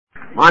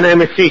My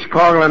name is Cease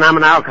Corgle, and I'm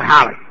an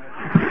alcoholic.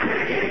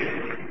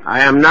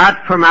 I am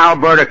not from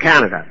Alberta,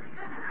 Canada.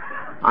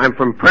 I'm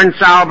from Prince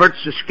Albert,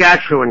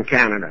 Saskatchewan,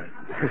 Canada.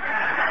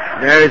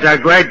 There is a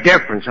great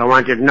difference. I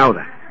want you to know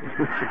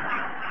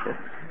that.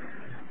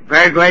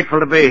 Very grateful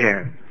to be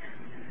here.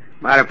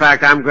 Matter of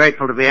fact, I'm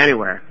grateful to be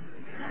anywhere.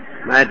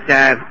 But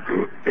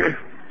it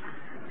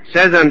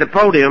says on the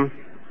podium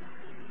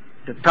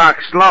to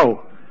talk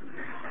slow.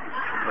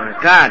 My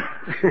God,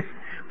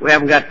 we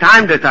haven't got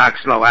time to talk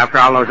slow after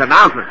all those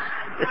announcements.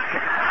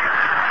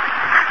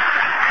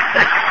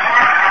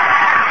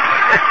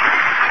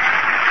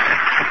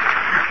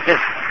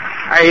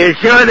 Are you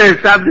sure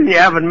there's something you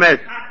haven't missed?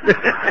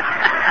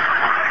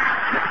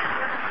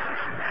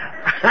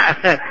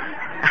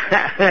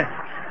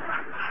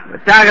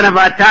 We're talking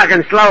about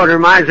talking slow. It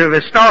reminds me of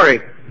a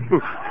story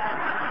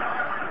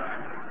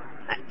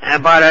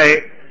about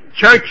a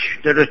church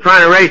that was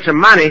trying to raise some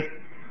money,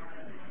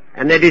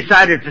 and they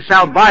decided to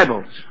sell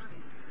Bibles.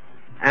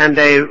 And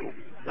the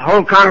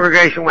whole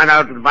congregation went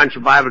out with a bunch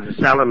of Bibles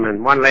to sell them,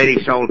 and one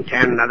lady sold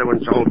 10, another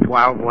one sold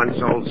 12, one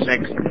sold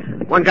 6.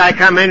 One guy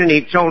come in and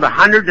he'd sold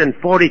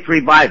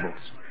 143 Bibles.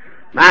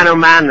 Man, oh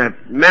man, the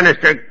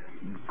minister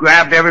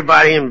grabbed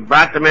everybody and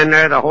brought them in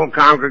there, the whole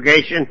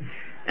congregation,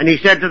 and he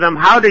said to them,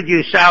 "How did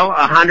you sell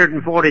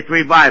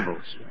 143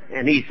 Bibles?"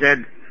 And he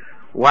said,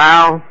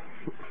 "Well,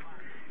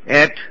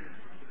 it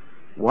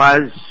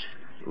was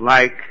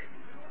like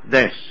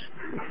this.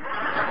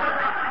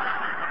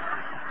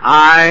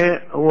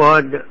 I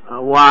would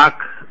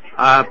walk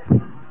up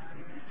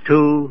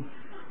to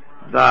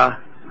the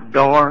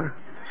door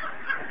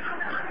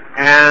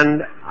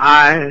and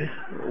I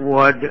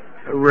would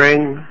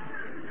ring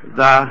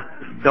the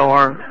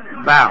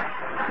doorbell.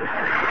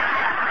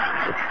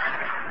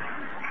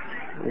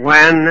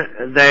 When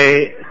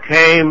they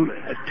came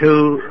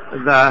to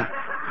the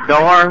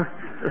door,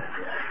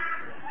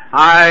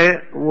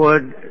 I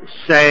would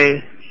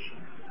say,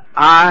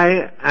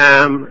 'I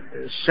am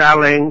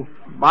selling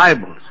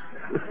Bibles.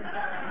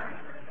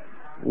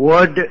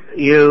 Would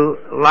you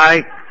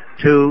like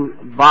to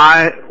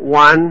buy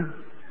one,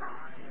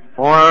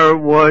 or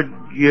would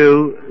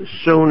you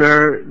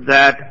sooner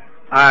that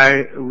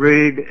I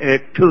read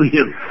it to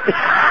you?'"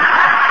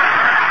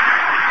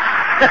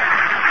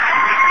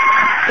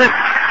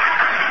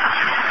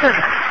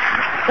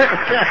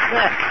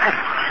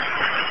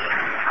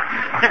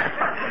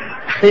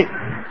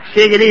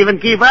 She could even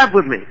keep up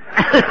with me.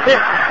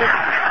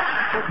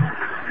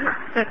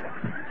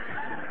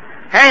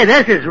 Hey,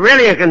 this is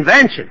really a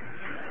convention.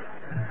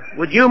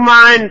 Would you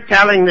mind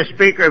telling the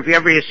speaker, if you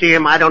ever see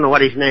him, I don't know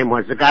what his name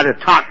was, the guy that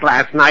talked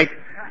last night,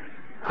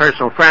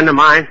 personal friend of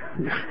mine,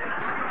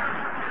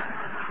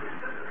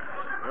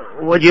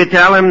 would you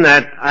tell him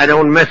that I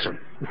don't miss him?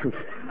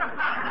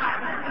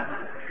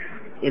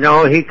 You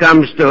know, he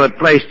comes to a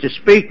place to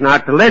speak,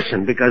 not to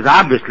listen, because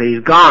obviously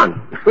he's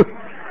gone.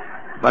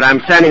 But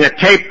I'm sending a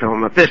tape to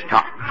him of this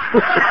talk.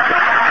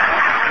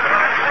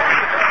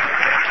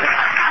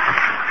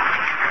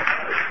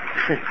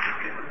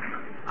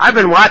 I've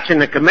been watching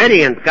the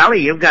committee, and golly,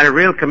 you've got a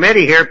real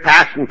committee here,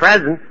 past and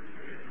present.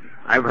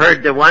 I've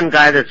heard the one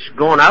guy that's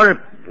going out,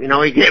 you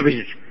know, he gave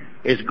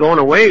his going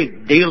away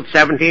deal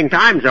 17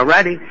 times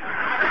already.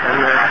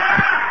 And,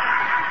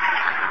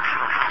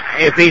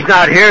 if he's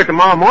not here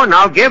tomorrow morning,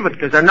 I'll give it,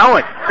 because I know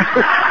it.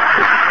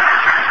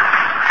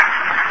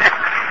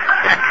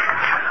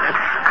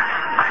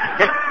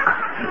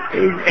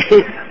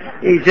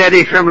 He said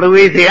he's from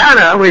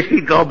Louisiana. I wish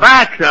he'd go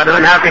back so I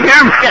don't have to hear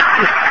him.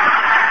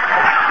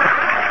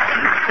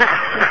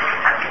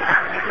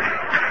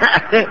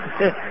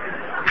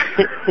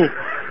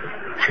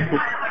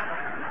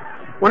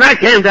 When I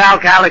came to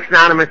Alcoholics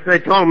Anonymous, they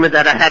told me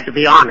that I had to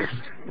be honest.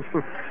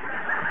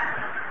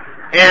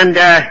 And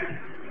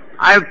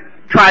I've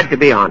tried to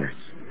be honest.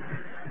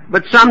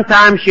 But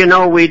sometimes, you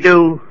know, we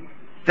do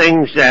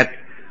things that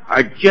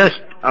are just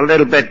a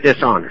little bit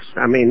dishonest.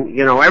 I mean,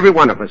 you know, every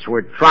one of us,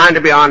 we're trying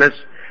to be honest,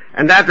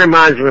 and that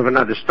reminds me of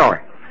another story.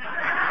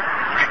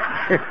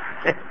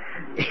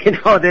 You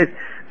know,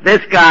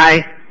 this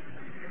guy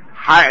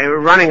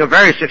running a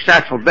very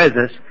successful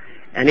business,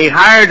 and he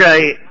hired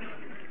a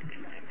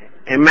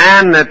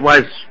man that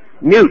was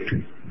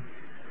mute,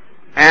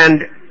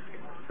 and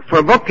for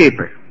a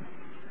bookkeeper.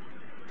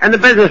 And the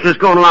business was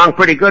going along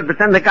pretty good, but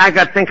then the guy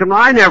got thinking, well,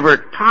 I never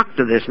talked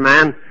to this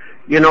man.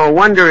 You know, I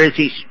wonder, is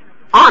he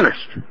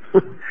honest?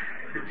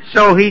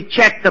 So he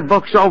checked the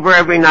books over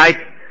every night,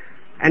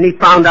 and he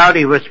found out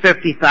he was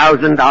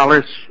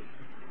 $50,000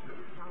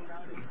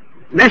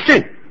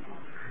 missing.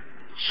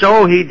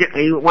 So he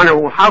wondered,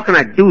 well, how can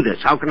I do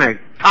this? How can I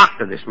talk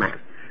to this man?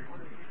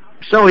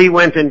 So he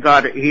went and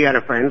he had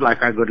a friend,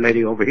 like our good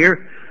lady over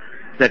here,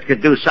 that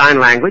could do sign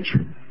language.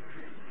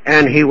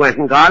 And he went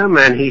and got him,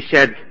 and he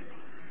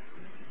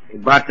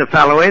brought the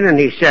fellow in, and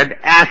he said,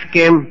 ask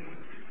him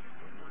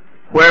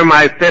where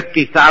my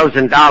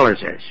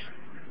 $50,000 is.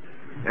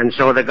 And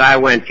so the guy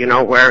went, you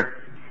know, where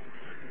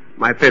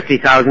my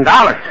 $50,000.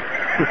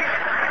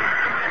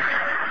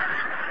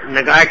 And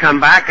the guy come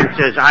back and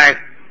says, I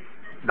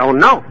don't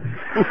know.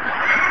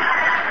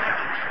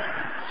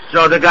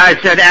 So the guy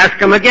said, ask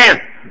him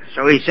again.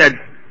 So he said,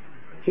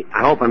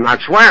 I hope I'm not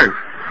swearing,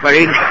 but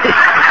he said,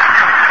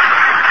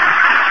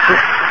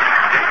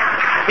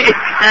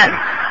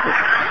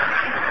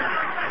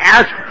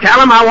 tell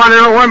him I want to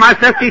know where my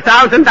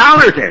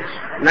 $50,000 is.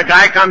 And the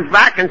guy comes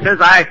back and says,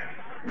 I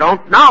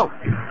don't know.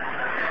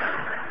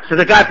 So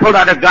the guy pulled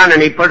out a gun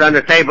and he put it on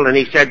the table and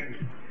he said,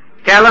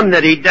 tell him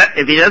that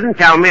if he doesn't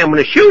tell me, I'm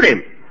going to shoot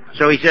him.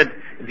 So he said,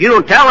 if you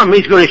don't tell him,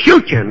 he's going to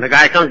shoot you. And the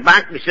guy comes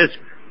back and he says,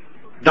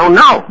 don't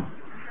know.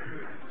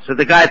 So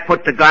the guy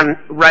put the gun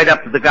right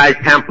up to the guy's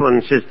temple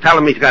and says, tell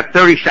him he's got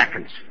 30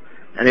 seconds.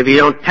 And if you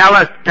don't tell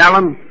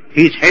him,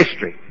 he's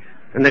history.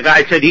 And the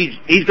guy said,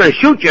 he's going to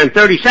shoot you in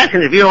 30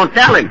 seconds if you don't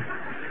tell him.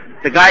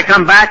 The guy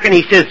come back and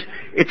he says,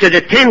 it's in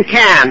a tin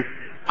can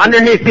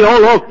underneath the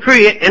old oak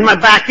tree in my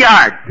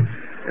backyard.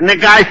 And the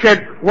guy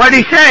said, what'd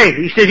he say?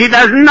 He said, he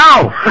doesn't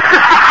know.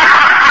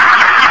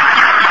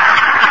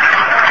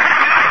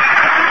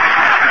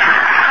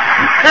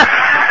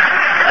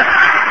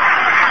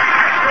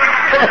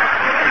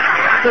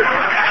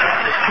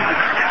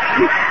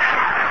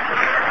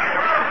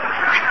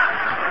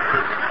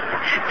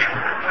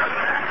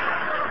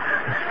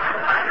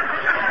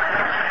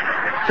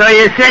 So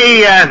you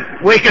see,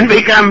 we can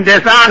become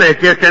dishonest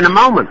just in a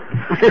moment.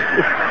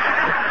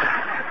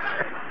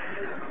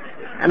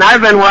 And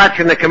I've been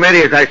watching the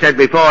committee, as I said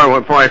before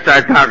I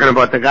started talking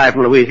about the guy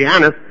from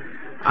Louisiana.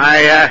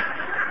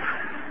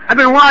 I've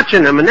been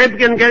watching them, and they've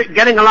been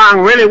getting along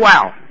really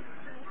well.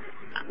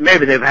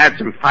 Maybe they've had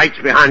some fights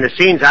behind the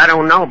scenes, I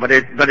don't know, but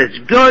it's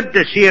good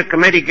to see a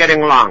committee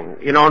getting along,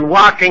 and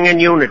walking in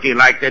unity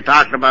like they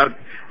talked about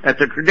at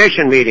the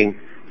tradition meeting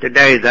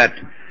today that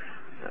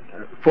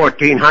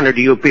 1,400 of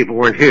you people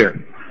weren't here.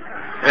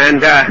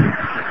 And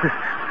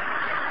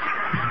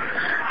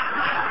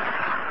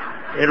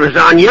it was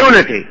on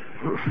unity.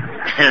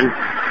 And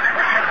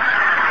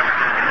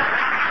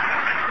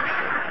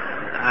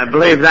I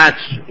believe that's,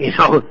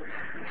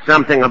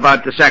 something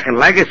about the second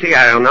legacy.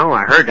 I don't know.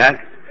 I heard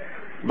that.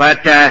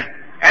 But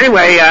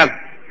anyway,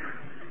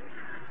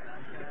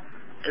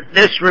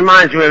 this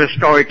reminds me of a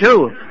story,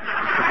 too.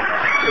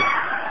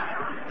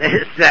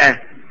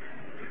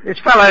 This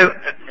fellow,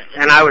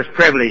 and I was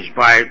privileged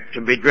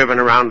to be driven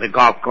around the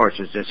golf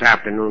courses this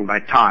afternoon by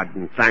Todd,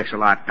 and thanks a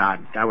lot,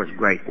 Todd. That was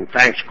great. And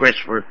thanks, Chris,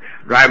 for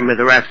driving me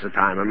the rest of the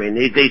time. I mean,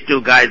 these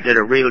two guys did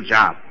a real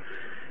job.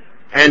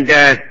 And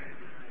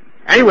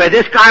anyway,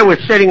 this guy was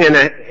sitting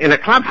in a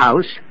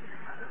clubhouse,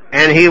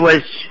 and he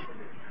was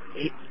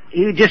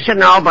just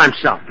sitting all by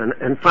himself.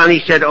 And finally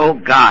he said, "Oh,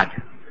 God."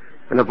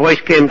 And a voice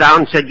came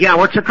down and said, "Yeah,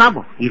 what's the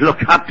trouble?" He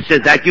looked up and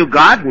said, "That you,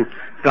 God?" And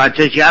God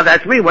says, "Yeah,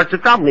 that's me. What's the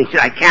trouble?" And he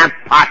said, "I can't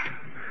putt."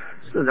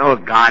 So, "Oh,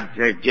 God,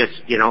 just,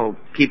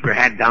 keep your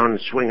head down and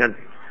swing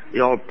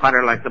the old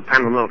putter like the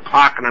pendulum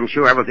clock, and I'm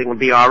sure everything will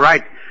be all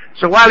right."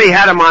 So while he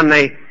had him on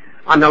the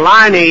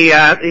line, he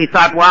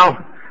thought, well,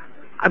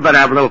 I better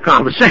have a little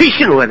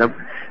conversation with him.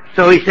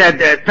 So he said,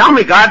 "Tell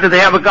me, God, do they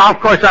have a golf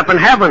course up in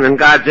heaven?" And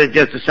God said,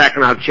 "Just a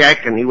second, I'll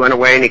check." And he went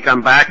away and he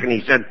come back and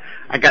he said,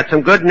 "I got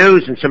some good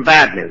news and some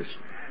bad news.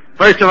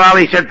 First of all,"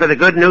 he said, "for the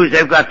good news,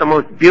 they've got the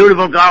most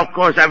beautiful golf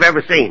course I've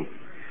ever seen."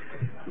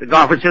 The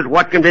golfer said,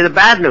 "What can be the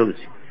bad news?"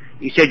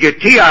 He said, "Your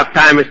tee-off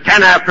time is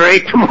 10 after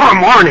 8 tomorrow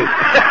morning."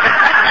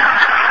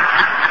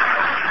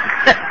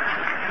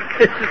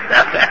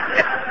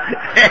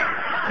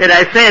 Did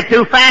I say it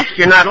too fast?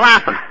 You're not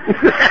laughing.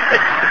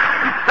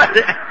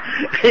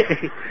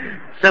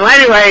 So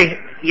anyway,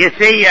 you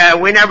see,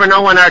 we never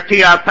know when our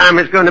tee-off time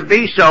is going to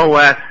be, so,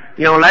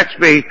 let's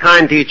be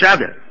kind to each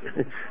other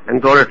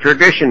and go to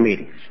tradition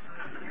meetings.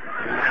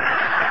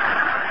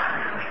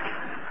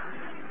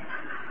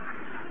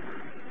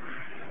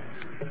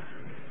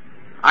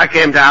 I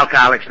came to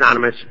Alcoholics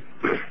Anonymous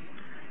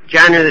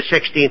January the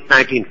 16th,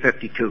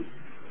 1952.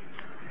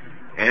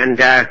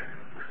 And I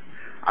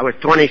was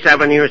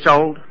 27 years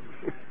old.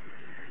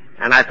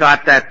 And I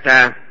thought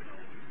that,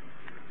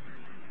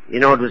 it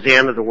was the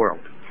end of the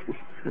world.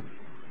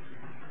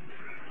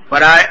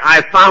 But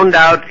I found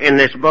out in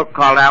this book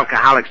called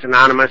Alcoholics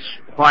Anonymous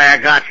why I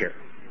got here.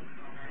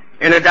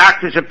 In a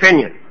doctor's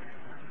opinion,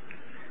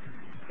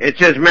 it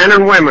says men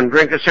and women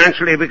drink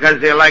essentially because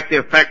they like the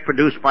effect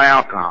produced by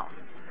alcohol.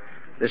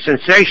 The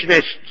sensation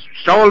is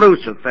so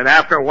elusive that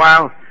after a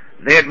while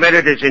they admit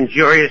it is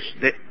injurious.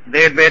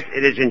 They admit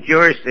it is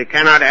injurious. They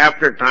cannot,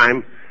 after a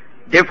time,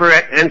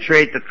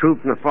 differentiate the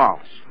truth from the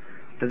false.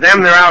 To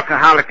them, their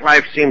alcoholic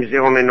life seems the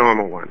only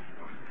normal one.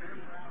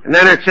 And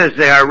then it says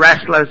they are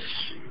restless,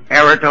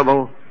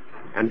 irritable,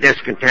 and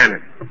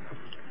discontented.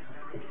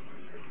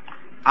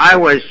 I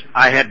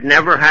had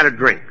never had a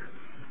drink.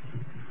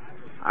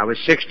 I was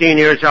 16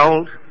 years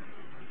old,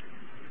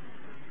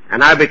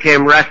 and I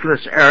became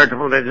restless,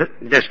 irritable, and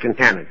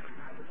discontented.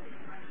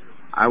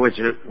 I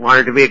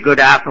wanted to be a good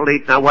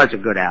athlete, and I was a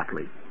good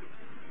athlete.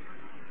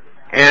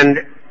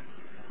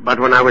 But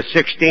when I was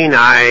 16,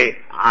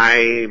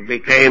 I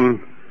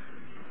became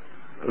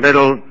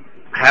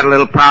had a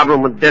little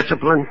problem with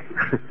discipline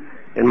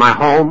in my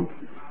home.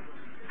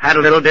 had a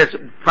little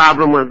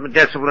problem with the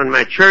discipline in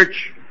my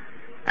church,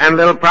 and a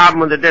little problem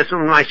with the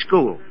discipline in my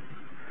school.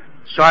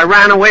 So I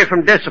ran away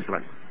from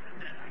discipline.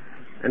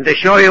 And to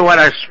show you what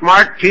a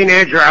smart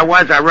teenager I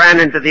was, I ran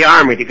into the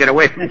Army to get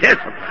away from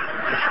discipline.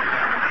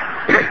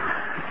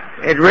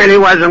 It really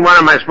wasn't one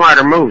of my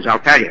smarter moves, I'll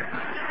tell you.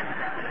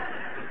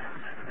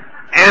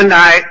 And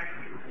I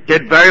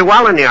did very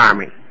well in the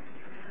Army.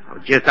 I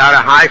was just out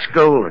of high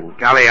school, and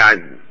golly, I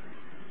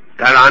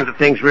got onto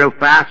things real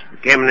fast,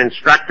 became an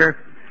instructor.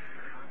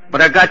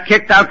 But I got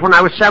kicked out when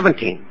I was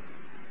 17.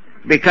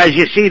 Because,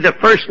 you see, the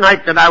first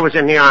night that I was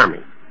in the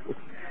Army,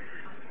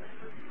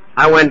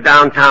 I went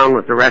downtown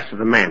with the rest of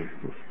the men.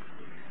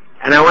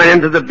 And I went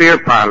into the beer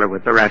parlor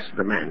with the rest of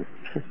the men.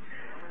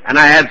 And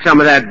I had some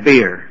of that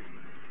beer.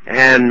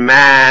 And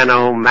man,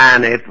 oh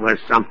man, it was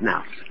something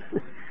else.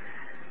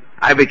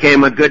 I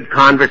became a good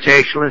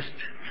conversationalist.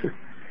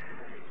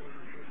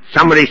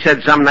 Somebody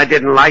said something I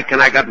didn't like,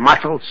 and I got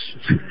muscles.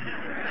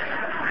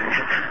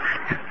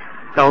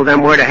 Told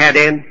them where to head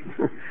in.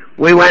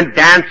 We went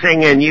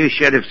dancing, and you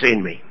should have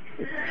seen me.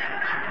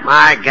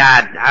 My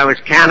God, I was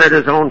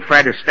Canada's own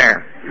Fred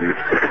Astaire.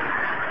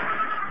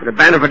 For the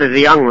benefit of the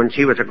young ones,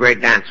 he was a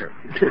great dancer.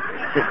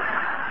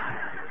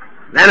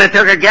 Then I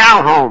took a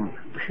gal home.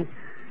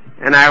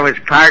 And I was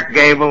Clark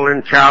Gable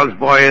and Charles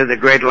Boyer, the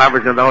great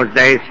lovers of those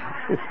days,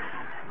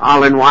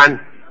 all in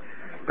one.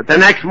 But the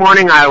next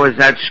morning I was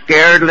that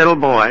scared little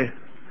boy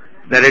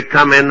that had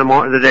come in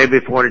the day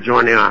before to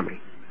join the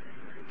Army.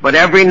 But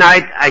every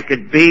night I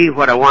could be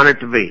what I wanted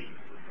to be,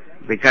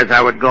 because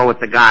I would go with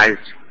the guys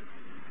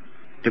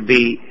to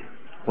be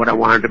what I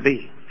wanted to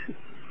be.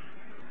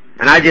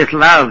 And I just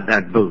loved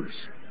that booze.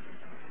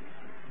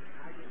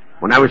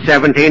 When I was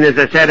 17, as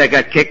I said, I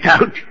got kicked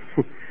out.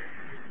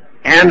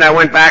 And I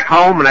went back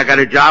home and I got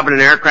a job in an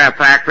aircraft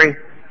factory.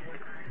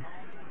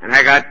 And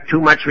I got too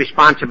much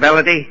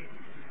responsibility.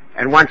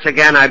 And once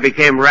again I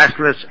became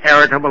restless,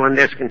 irritable, and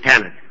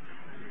discontented.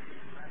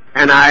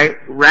 And I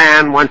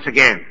ran once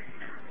again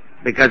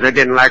because I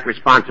didn't like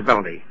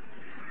responsibility.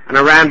 And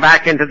I ran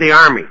back into the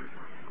Army.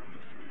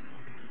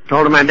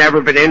 Told them I'd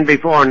never been in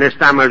before, and this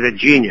time I was a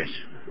genius.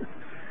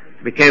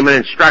 Became an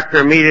instructor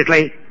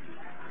immediately.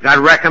 Got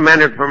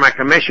recommended for my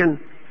commission.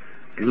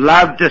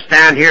 Loved to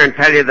stand here and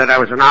tell you that I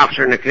was an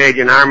officer in the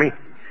Canadian Army.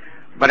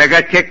 But I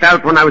got kicked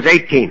out when I was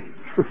 18.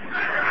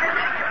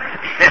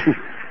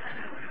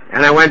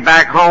 And I went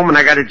back home and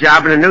I got a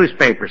job in a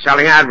newspaper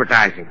selling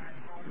advertising.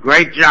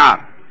 Great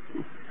job.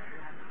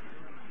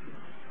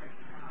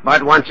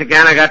 But once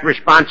again I got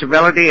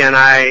responsibility, and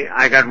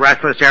I got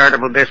restless,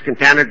 irritable,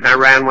 discontented, and I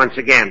ran once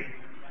again.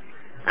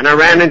 And I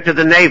ran into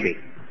the Navy.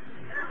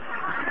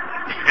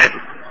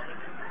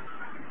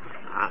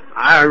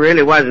 I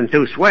really wasn't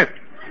too swift.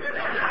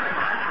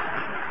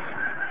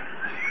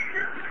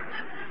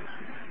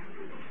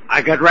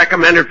 I got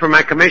recommended for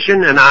my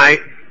commission, and I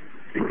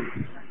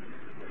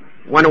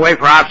went away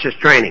for officers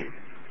training.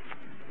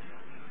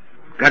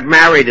 Got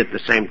married at the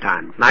same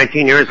time,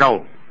 19 years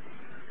old.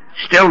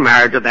 Still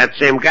married to that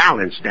same gal,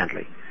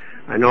 incidentally.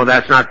 I know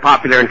that's not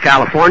popular in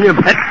California,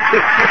 but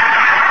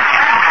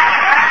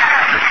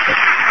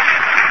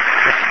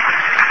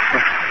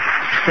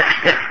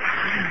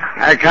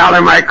I call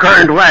her my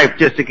current wife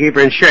just to keep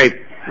her in shape.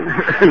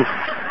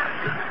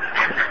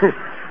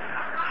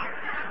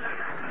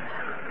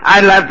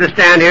 I'd love to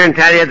stand here and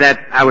tell you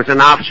that I was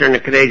an officer in the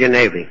Canadian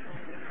Navy,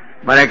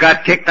 but I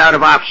got kicked out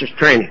of officers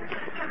training.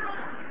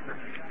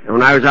 And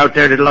when I was out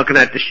there looking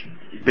at the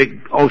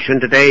big ocean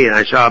today, and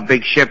I saw a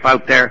big ship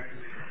out there,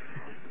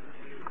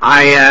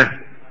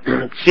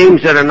 it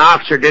seems that an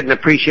officer didn't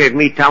appreciate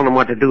me telling him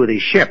what to do with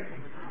his ship.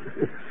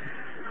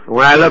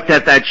 When I looked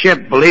at that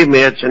ship, believe me,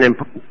 it's an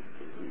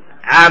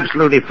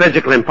absolutely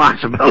physical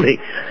impossibility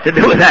to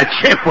do with that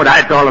ship what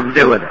I told him to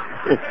do with it.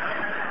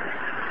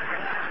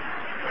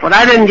 But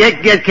I didn't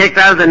get kicked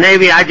out of the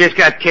Navy, I just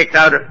got kicked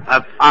out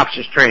of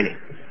officers training.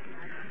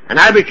 And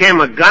I became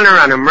a gunner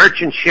on a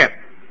merchant ship.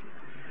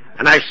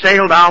 And I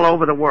sailed all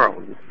over the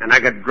world. And I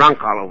got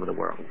drunk all over the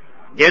world.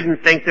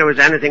 Didn't think there was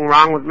anything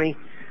wrong with me,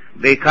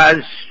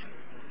 because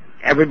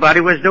everybody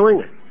was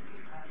doing it.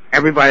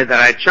 Everybody that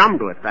I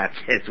chummed with, that's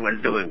it, was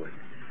doing it.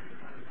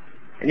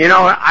 And you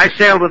know, I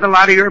sailed with a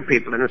lot of your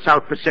people in the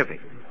South Pacific.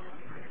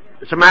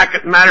 As a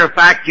matter of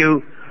fact,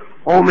 you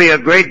owe me a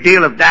great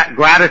deal of that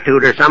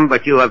gratitude or something,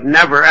 but you have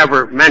never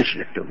ever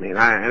mentioned it to me,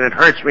 and it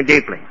hurts me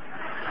deeply.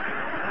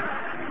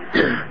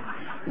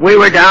 We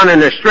were down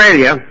in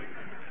Australia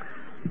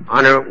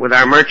with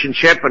our merchant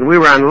ship, and we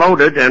were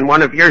unloaded, and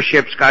one of your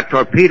ships got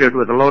torpedoed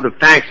with a load of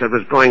tanks that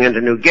was going into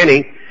New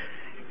Guinea,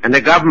 and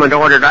the government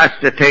ordered us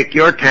to take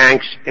your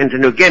tanks into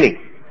New Guinea.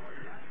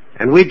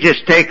 And we'd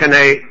just taken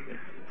a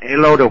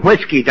load of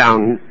whiskey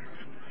down,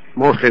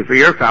 mostly for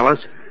your fellas,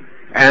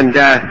 and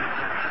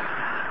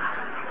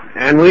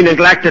we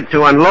neglected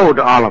to unload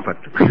all of it.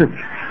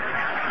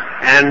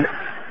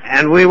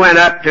 and we went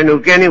up to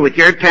New Guinea with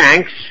your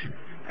tanks,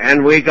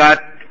 and we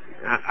got,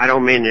 I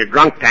don't mean your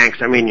drunk tanks,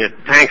 I mean your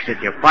tanks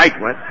that you fight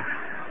with,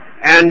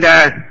 and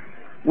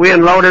We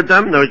unloaded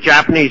them. Those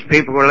Japanese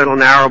people were a little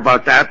narrow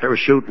about that. They were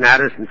shooting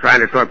at us and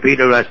trying to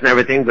torpedo us and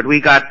everything, but we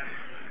got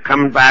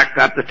coming back,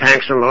 got the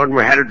tanks unloaded, and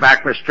we're headed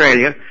back for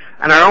Australia,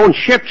 and our own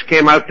ships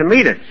came out to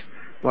meet us.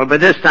 Well, by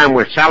this time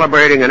we're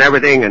celebrating and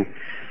everything,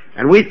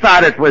 and we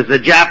thought it was the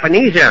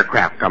Japanese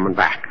aircraft coming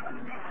back.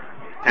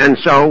 And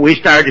so we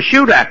started to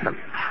shoot at them.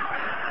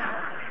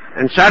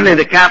 And suddenly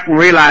the captain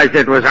realized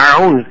it was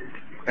our own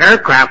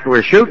aircraft we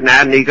were shooting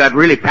at, and he got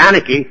really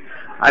panicky.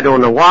 I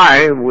don't know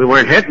why. We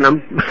weren't hitting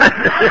them. But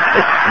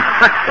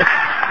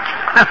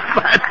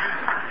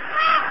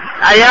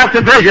I have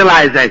to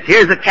visualize this.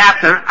 Here's the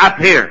captain up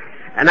here,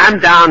 and I'm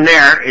down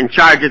there in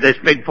charge of this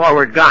big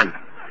forward gun.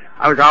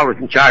 I was always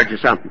in charge of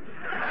something.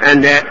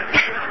 And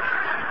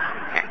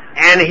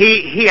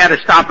he had to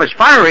stop us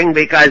firing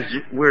because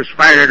we were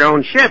firing at our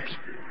own ships,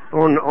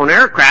 own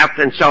aircraft,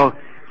 and so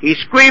he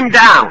screamed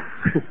down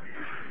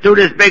through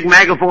this big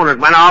megaphone. It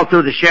went all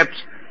through the ships,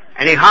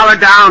 and he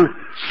hollered down,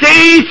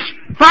 "Cease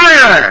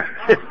fire!"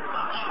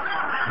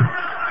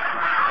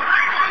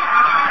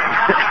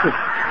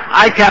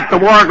 I kept the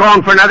war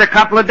going for another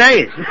couple of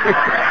days.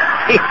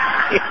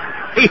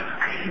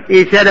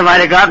 He said if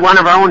I'd have got one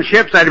of our own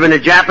ships, I'd have been a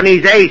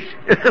Japanese ace.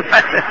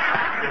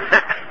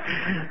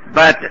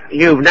 But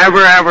you've never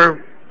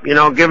ever,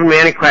 given me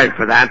any credit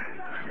for that.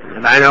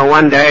 And I know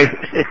one day,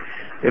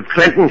 if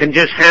Clinton can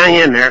just hang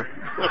in there.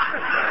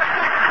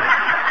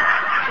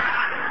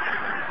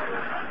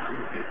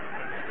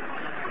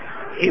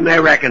 He may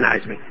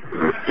recognize me.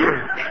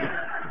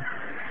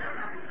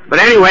 But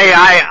anyway,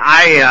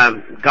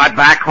 I got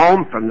back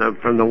home from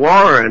the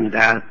war, and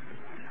I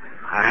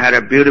had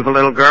a beautiful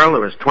little girl that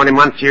was 20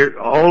 months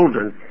old,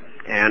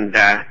 and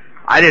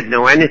I didn't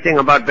know anything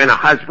about being a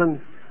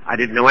husband. I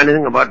didn't know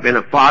anything about being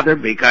a father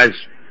because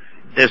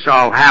this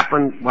all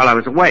happened while I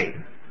was away.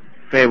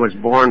 Faye was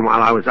born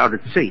while I was out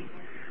at sea.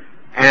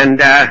 And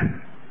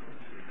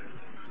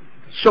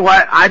so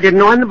I didn't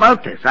know anything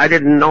about this. I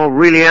didn't know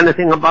really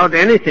anything about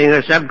anything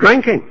except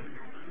drinking.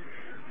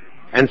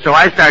 And so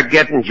I started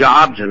getting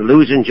jobs and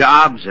losing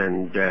jobs,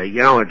 and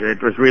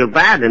it was real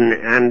bad.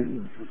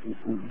 And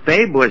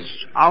Babe was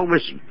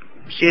always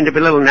seemed to be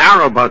a little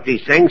narrow about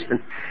these things,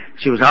 and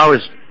she was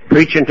always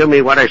preaching to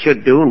me what I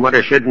should do and what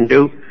I shouldn't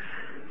do.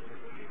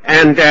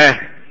 And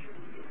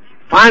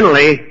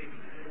finally,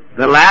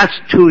 the last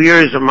 2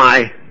 years of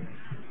my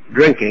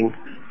drinking,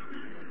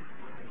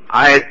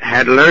 I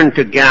had learned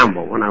to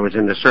gamble when I was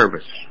in the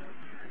service.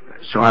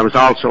 So I was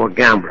also a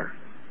gambler.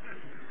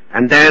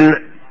 And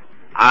then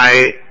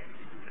I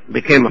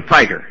became a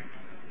fighter.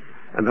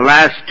 And the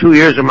last 2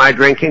 years of my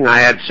drinking, I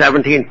had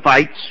 17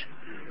 fights,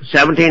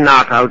 17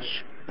 knockouts,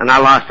 and I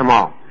lost them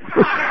all.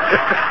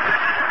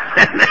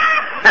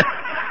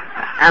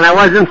 And I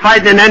wasn't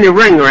fighting in any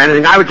ring or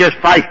anything. I was just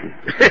fighting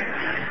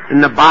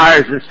in the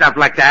bars and stuff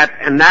like that.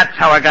 And that's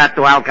how I got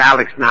to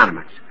Alcoholics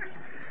Anonymous.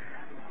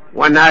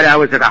 One night I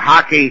was at a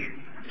hockey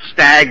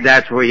stag.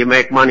 That's where you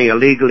make money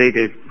illegally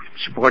to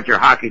support your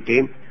hockey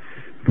team.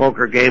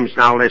 Poker games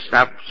and all this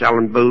stuff,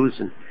 selling booze.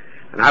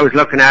 And I was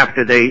looking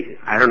after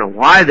I don't know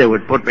why they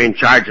would put me in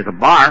charge of the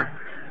bar,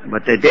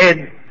 but they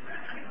did.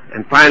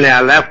 And finally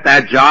I left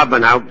that job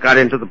and I got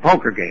into the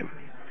poker game.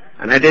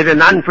 And I did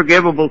an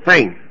unforgivable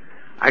thing.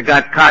 I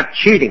got caught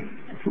cheating.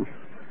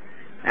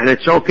 And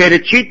it's okay to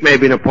cheat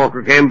maybe in a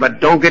poker game, but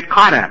don't get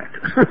caught at it.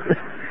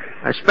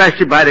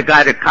 Especially by the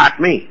guy that caught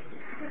me.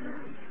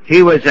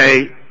 He'd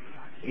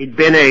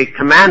been a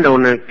commando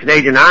in the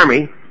Canadian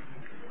Army,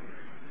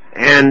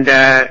 and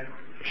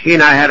he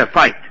and I had a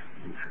fight.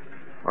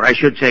 Or I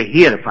should say,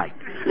 he had a fight.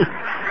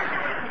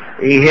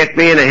 He hit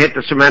me and I hit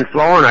the cement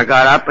floor, and I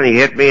got up and he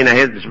hit me and I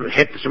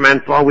hit the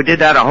cement floor. We did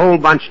that a whole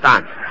bunch of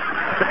times.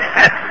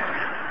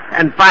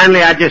 And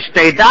finally I just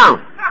stayed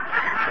down.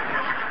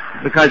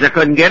 Because I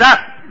couldn't get up.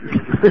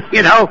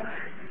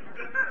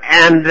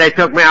 And they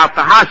took me out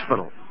to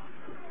hospital.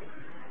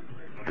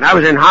 And I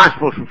was in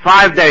hospital for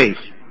 5 days.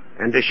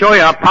 And to show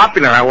you how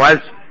popular I was,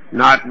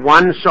 not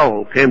one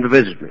soul came to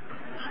visit me.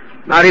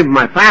 Not even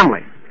my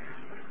family.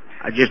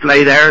 I just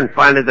lay there, and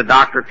finally the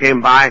doctor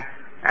came by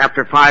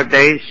after 5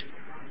 days,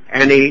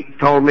 and he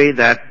told me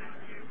that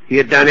he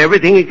had done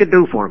everything he could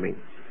do for me.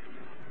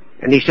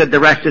 And he said, the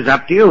rest is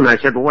up to you. And I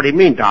said, well, what do you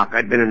mean, Doc?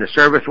 I'd been in the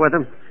service with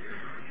him.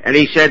 And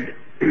he said,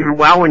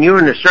 well, when you were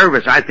in the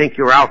service, I think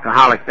you were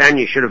alcoholic then.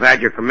 You should have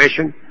had your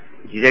commission.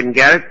 You didn't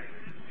get it.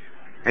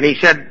 And he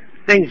said,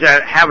 things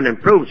haven't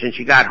improved since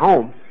you got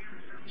home.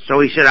 So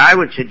he said, I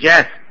would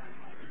suggest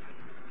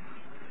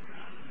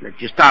that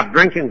you stop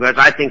drinking because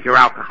I think you're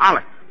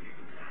alcoholic.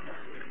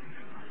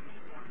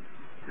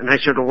 And I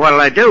said, well,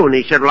 what'll I do? And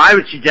he said, well, I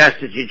would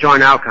suggest that you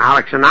join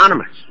Alcoholics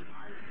Anonymous.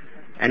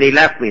 And he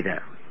left me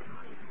there.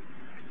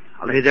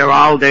 I lay there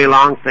all day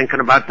long thinking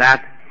about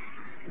that.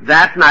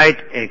 That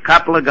night, a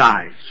couple of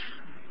guys,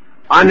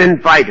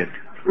 uninvited,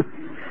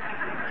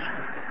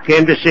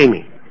 came to see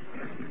me.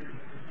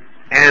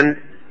 And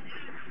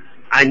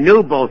I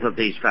knew both of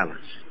these fellas.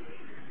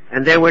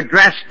 And they were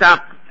dressed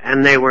up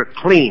and they were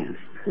clean.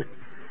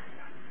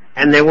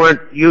 And they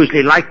weren't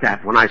usually like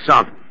that when I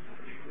saw them.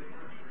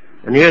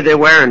 And here they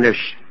were in their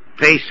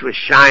face was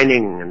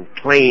shining and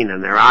clean,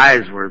 and their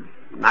eyes were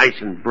nice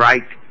and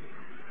bright.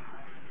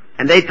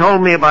 And they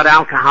told me about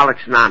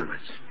Alcoholics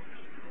Anonymous.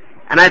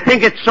 And I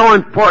think it's so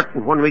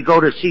important when we go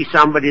to see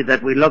somebody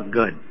that we look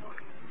good.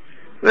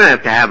 We don't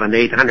have to have an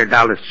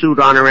 $800 suit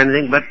on or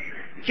anything, but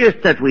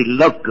just that we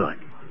look good.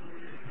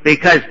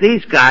 Because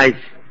these guys,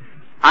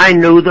 I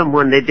knew them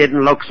when they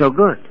didn't look so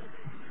good.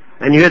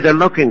 And here they're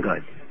looking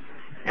good.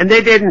 And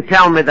they didn't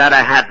tell me that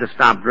I had to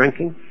stop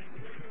drinking.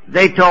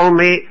 They told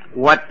me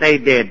what they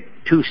did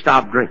to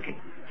stop drinking.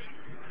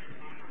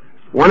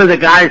 One of the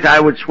guys, I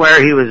would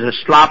swear he was the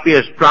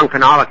sloppiest drunk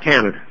in all of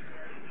Canada.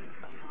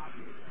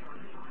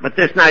 But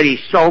this night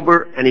he's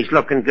sober and he's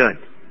looking good.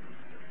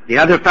 The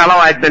other fellow,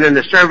 I'd been in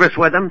the service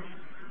with him,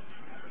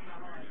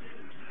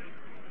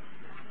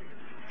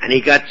 and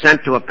he got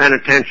sent to a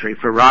penitentiary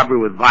for robbery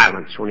with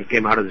violence when he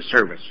came out of the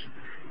service.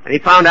 And he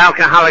found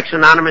Alcoholics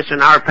Anonymous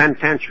in our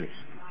penitentiaries.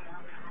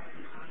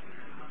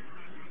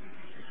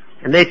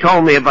 And they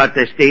told me about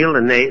this deal,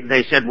 and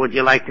they said, would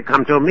you like to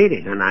come to a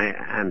meeting?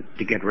 And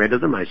to get rid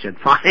of them, I said,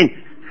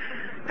 fine.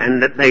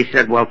 And they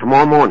said, well,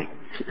 tomorrow morning,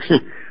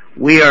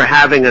 we are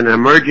having an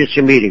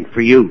emergency meeting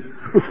for you.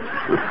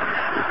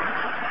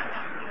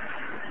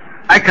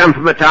 I come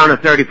from a town of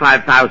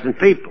 35,000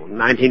 people. In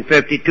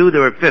 1952,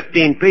 there were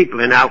 15 people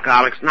in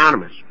Alcoholics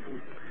Anonymous.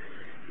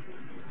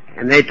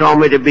 And they told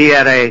me to be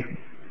at a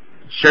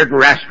certain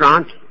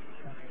restaurant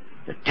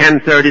at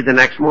 10:30 the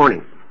next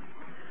morning.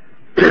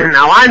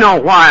 Now, I know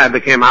why I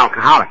became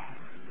alcoholic.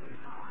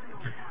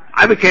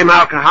 I became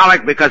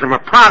alcoholic because I'm a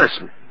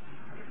Protestant.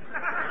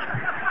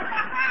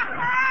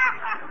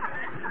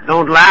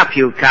 Don't laugh,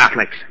 you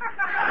Catholics.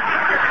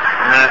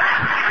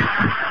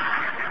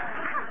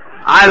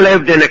 I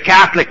lived in a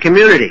Catholic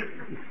community.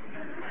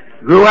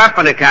 Grew up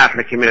in a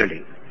Catholic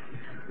community.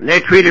 And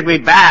they treated me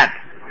bad.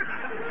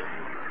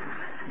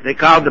 They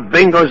called the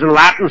bingos in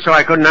Latin so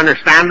I couldn't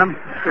understand them.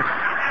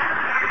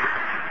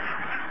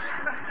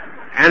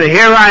 And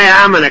here I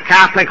am in a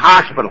Catholic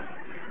hospital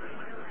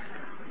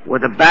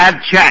with a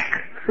bad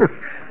check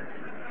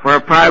for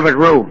a private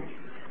room.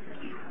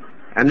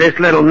 And this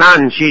little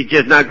nun, she's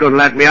just not going to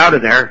let me out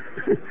of there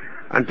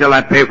until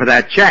I pay for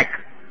that check.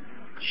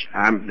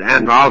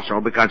 And also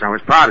because I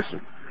was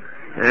Protestant.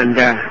 And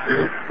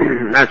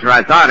that's what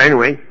I thought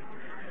anyway.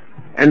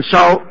 And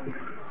so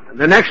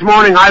the next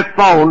morning I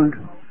phoned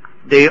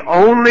the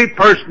only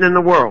person in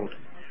the world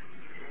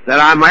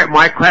that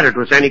my credit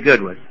was any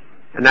good with.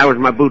 And that was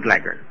my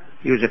bootlegger.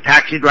 He was a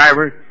taxi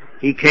driver.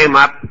 He came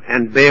up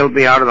and bailed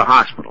me out of the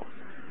hospital.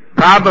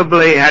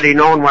 Probably, had he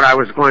known what I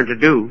was going to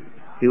do,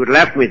 he would have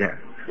left me there.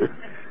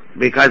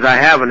 Because I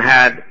haven't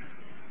had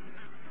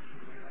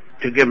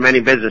to give him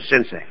any business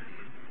since then.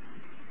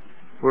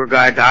 Poor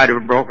guy died of a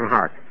broken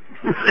heart.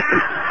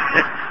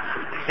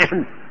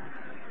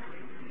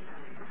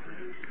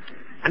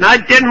 And I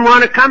didn't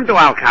want to come to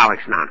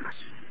Alcoholics Anonymous.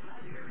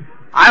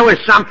 I was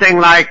something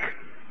like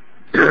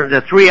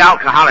the three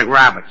alcoholic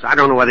rabbits. I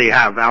don't know whether you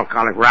have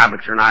alcoholic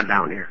rabbits or not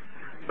down here.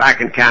 Back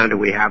in Canada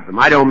we have them.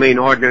 I don't mean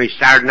ordinary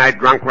Saturday night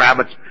drunk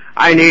rabbits.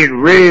 I need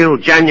real,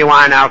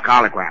 genuine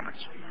alcoholic rabbits.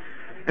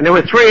 And there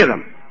were three of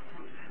them.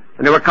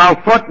 And they were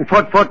called Foot and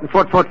Foot, Foot and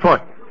Foot, Foot,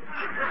 Foot.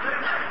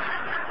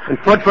 And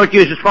Foot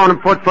used his phone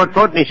and Foot,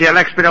 and he said,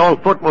 Expedite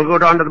old Foot will go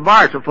down to the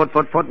bar. So Foot,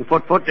 and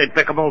Foot, they'd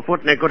pick up old Foot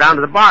and they'd go down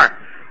to the bar.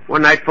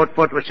 One night Foot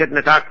was sitting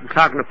there talking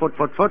to Foot,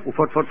 and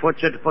Foot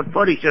said to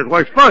Foot, he says,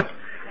 where's Foot?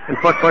 And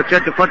Foot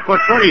said to Foot,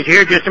 he's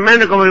here just a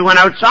minute ago, we went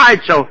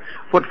outside. So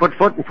Foot,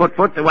 and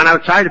Foot, they went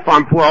outside to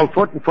find poor old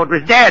Foot, and Foot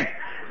was dead.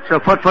 So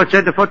Foot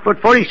said to Foot,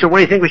 he said, what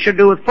do you think we should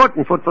do with Foot?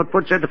 And Foot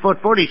said to Foot,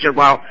 he said,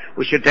 well,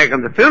 we should take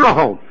him to the funeral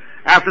home.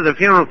 After the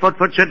funeral, Foot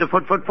said to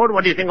Foot,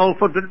 what do you think old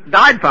Foot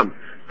died from?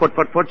 Foot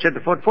said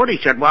to Foot, he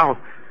said, well,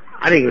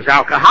 I think he was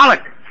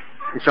alcoholic.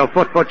 And so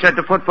Foot said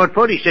to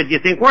Foot, he said, do you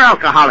think we're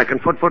alcoholic?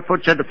 And Foot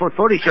said to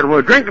Foot, he said,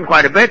 we're drinking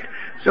quite a bit.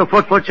 So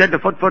Foot said to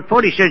Foot,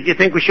 he said, do you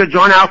think we should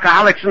join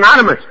Alcoholics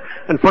Anonymous?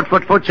 And Foot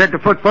said to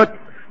Foot,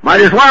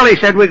 might as well, he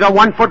said, we got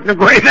one foot in the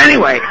grave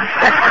anyway.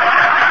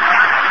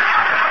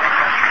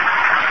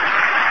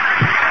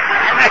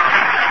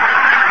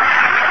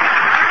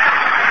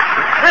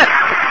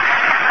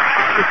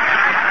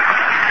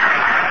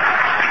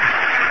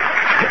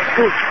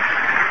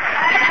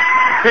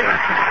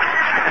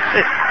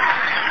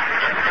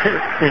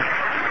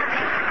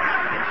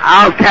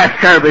 I'll test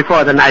her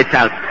before the night's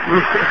out.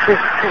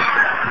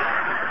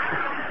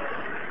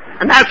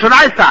 And that's what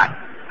I thought.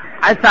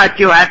 I thought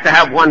you had to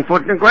have one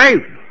foot in the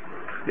grave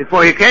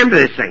before you came to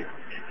this thing.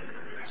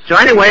 So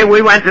anyway,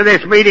 we went to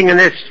this meeting in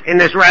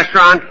this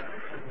restaurant,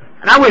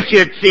 and I wish you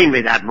had seen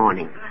me that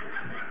morning.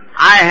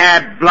 I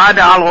had blood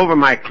all over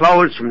my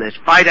clothes from this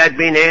fight I'd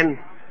been in.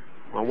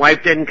 My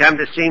wife didn't come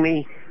to see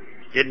me.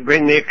 Didn't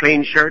bring me a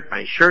clean shirt.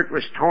 My shirt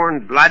was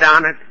torn, blood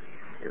on it.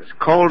 It was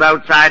cold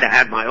outside. I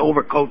had my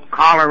overcoat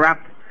collar up.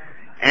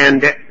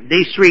 And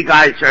these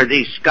guys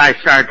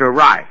started to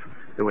arrive.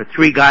 There were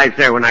 3 guys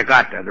there when I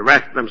got there. The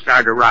rest of them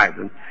started to arrive.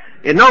 And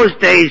in those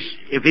days,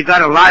 if you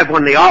got a live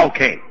one, they all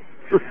came.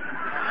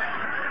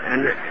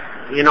 And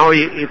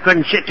You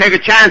couldn't take a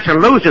chance of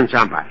losing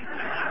somebody.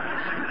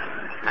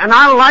 And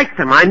I liked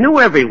them. I knew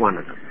every one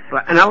of them.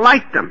 And I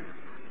liked them.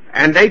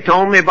 And they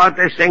told me about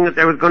this thing that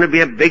there was going to be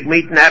a big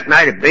meeting that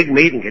night, a big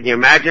meeting. Can you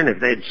imagine if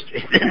they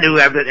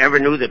ever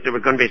knew that there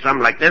was going to be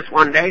something like this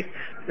one day?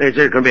 There's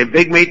going to be a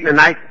big meeting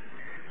tonight.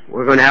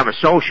 We're going to have a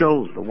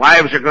social. The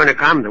wives are going to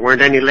come. There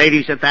weren't any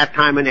ladies at that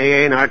time in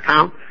AA in our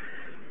town.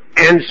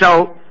 And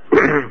so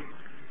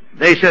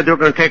they said they were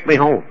going to take me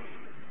home.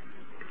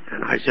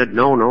 And I said,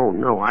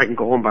 no, I can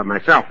go home by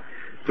myself.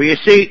 For you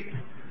see,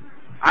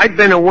 I'd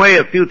been away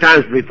a few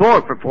times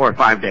before for 4 or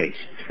 5 days.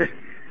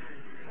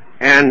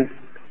 And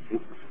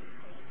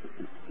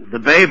the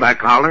babe, I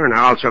call her, and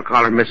I also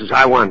call her Mrs.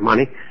 I Want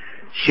Money.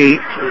 She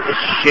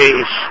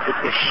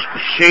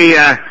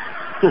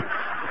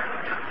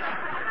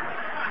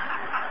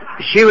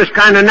was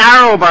kind of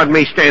narrow about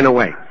me staying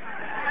away.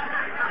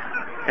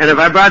 And if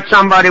I brought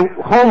somebody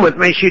home with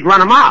me, she'd run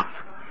them off.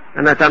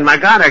 And I thought, my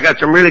God, I got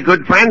some really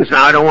good friends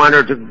now. I don't want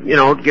her to,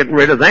 get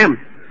rid of them.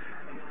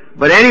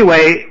 But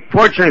anyway,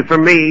 fortunately for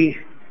me,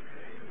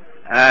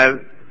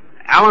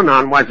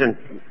 Al-Anon wasn't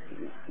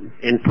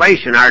in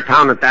place in our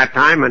town at that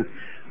time,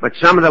 but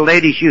some of the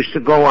ladies used to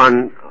go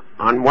on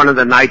one of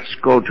the nights,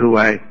 go to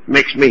a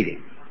mixed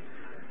meeting,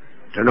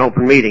 to an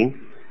open meeting,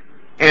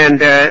 and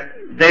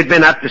they'd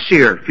been up to see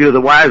her, a few of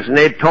the wives, and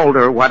they'd told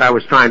her what I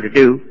was trying to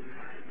do.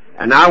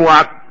 And I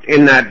walked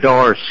in that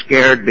door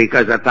scared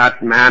because I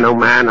thought, man, oh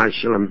man,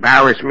 she'll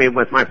embarrass me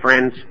with my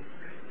friends.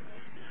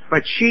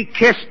 But she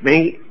kissed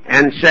me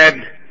and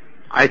said,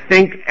 I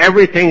think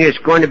everything is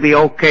going to be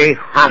okay,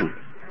 hon.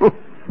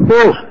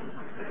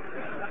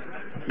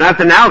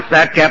 Nothing else,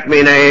 that kept me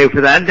in AA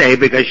for that day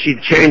because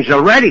she'd changed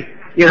already, Boy,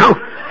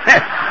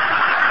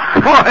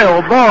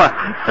 oh boy,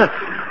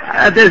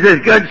 this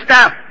is good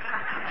stuff.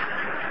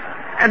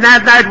 And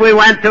that night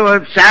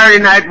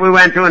Saturday night we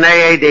went to an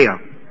AA deal.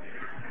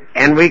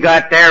 And we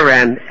got there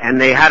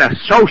and they had a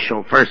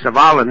social first of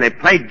all, and they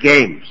played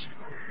games.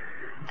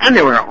 And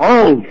there were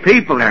old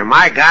people there.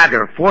 My God, they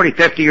were 40,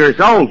 50 years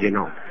old,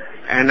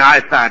 And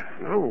I thought,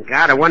 oh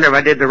God, I wonder if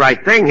I did the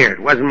right thing here. It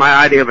wasn't my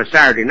idea of a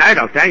Saturday night,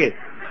 I'll tell you.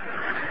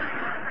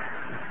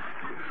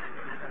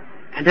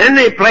 And then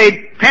they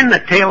played Pin the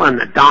Tail on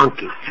the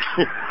Donkey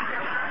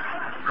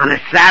on a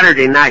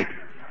Saturday night.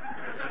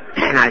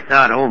 And I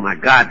thought, oh my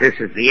God, this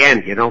is the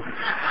end, But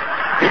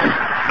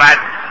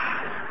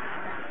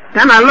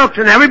then I looked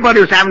and everybody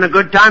was having a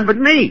good time but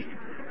me.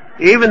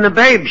 Even the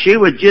babe, she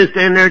was just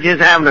in there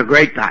just having a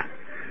great time.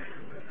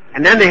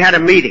 And then they had a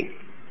meeting.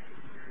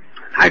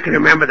 I can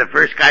remember the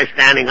first guy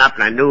standing up,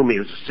 and I knew him. He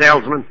was a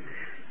salesman.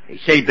 He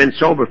said he'd been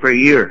sober for a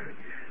year.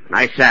 And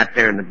I sat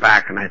there in the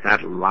back, and I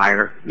thought,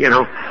 liar,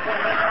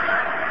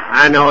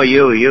 I know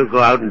you go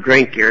out and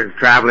drink. You're a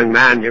traveling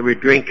man. You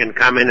drink and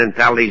come in and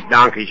tell these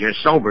donkeys you're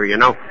sober,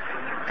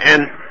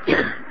 And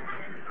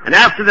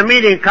after the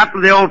meeting, a couple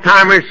of the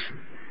old-timers,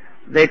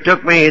 they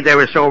took me, they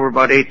were sober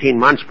about 18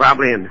 months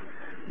probably, and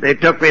they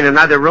took me in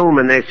another room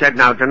and they said,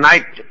 now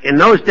tonight, in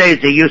those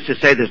days they used to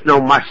say there's no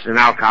musts in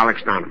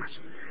Alcoholics Anonymous.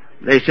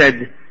 They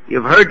said,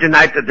 you've heard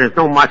tonight that there's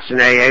no musts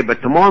in AA,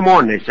 but tomorrow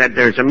morning they said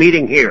there's a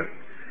meeting here,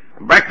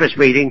 a breakfast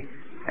meeting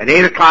at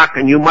 8 o'clock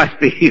and you must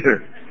be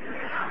here.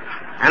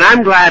 And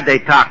I'm glad they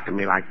talked to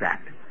me like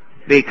that,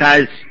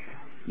 because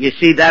you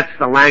see, that's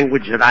the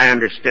language that I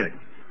understood.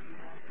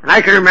 And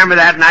I can remember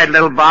that night,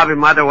 little Bobby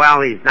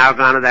Motherwell, he's now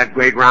gone to that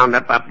great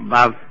roundup up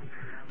above.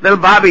 Little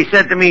Bobby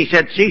said to me, he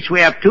said, Cease,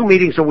 we have 2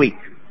 meetings a week,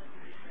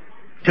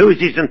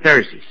 Tuesdays and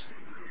Thursdays.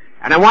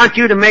 And I want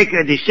you to make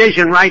a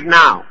decision right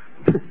now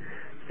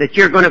that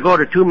you're going to go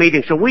to 2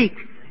 meetings a week,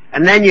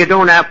 and then you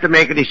don't have to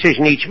make a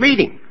decision each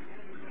meeting.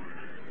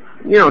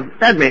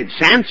 That made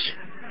sense.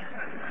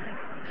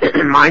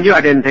 Mind you,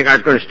 I didn't think I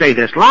was going to stay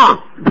this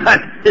long,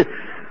 but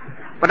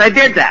I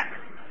did that.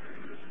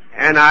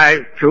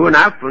 And true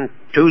enough, on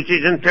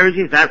Tuesdays and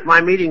Thursdays, that's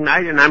my meeting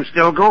night, and I'm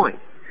still going.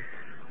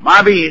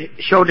 Bobby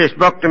showed this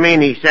book to me,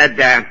 and he said,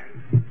 I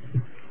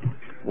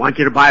want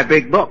you to buy a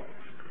big book.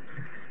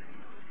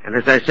 And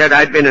as I said,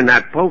 I'd been in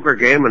that poker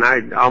game, and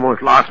I'd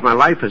almost lost my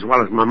life as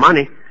well as my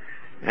money.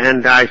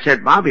 And I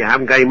said, Bobby, I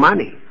haven't got any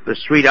money. It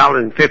was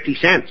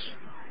 $3.50.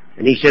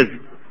 And he said,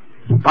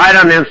 buy it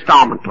on the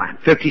installment plan,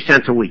 50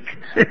 cents a week.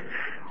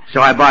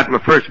 So I bought my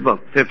first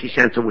book, 50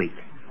 cents a week.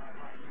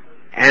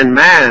 And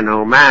man,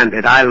 oh man,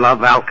 did I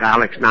love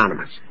Alcoholics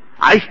Anonymous.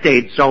 I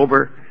stayed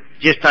sober,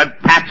 just had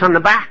pats on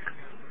the back.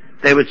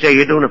 They would say,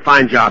 you're doing a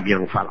fine job,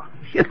 young fellow.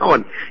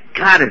 And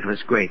God, it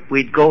was great.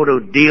 We'd go to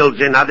deals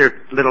in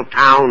other little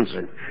towns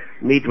and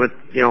meet with,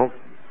 10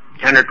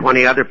 or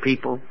 20 other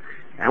people.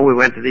 And we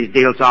went to these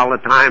deals all the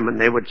time, and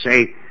they would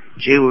say,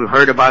 gee, we've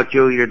heard about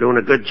you, you're doing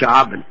a good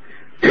job.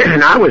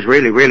 And I was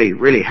really, really,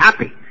 really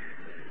happy.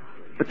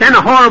 But then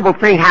a horrible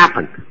thing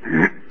happened.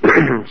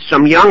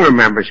 Some younger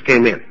members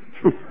came in.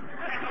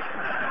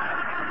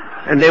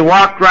 And they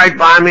walked right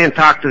by me and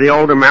talked to the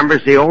older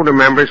members. The older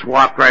members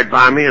walked right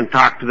by me and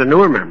talked to the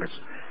newer members.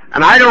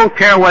 And I don't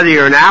care whether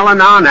you're an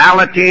Al-Anon,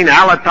 Alateen,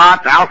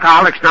 Alatot,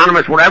 Alcoholics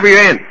Anonymous, whatever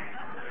you're in.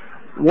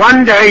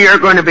 One day you're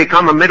going to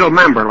become a middle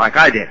member like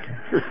I did.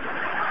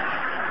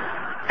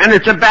 And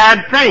it's a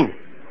bad thing.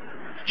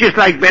 It's just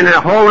like being in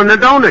a hole in a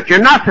donut. You're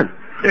nothing.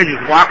 They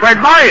just walk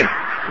right by you.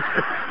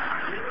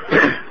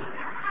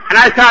 And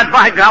I thought,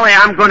 by golly,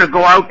 I'm going to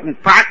go out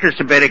and practice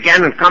a bit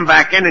again and come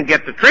back in and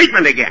get the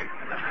treatment again.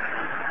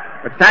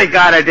 But thank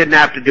God I didn't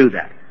have to do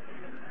that.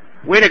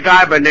 We had a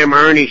guy by the name of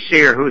Ernie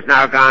Sear who's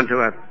now gone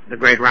to the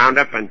Great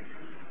Roundup, and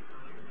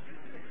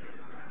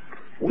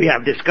we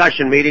have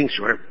discussion meetings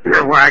where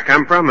I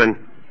come from, and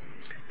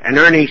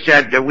Ernie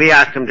said that we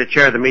asked him to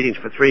chair the meetings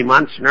for 3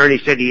 months, and Ernie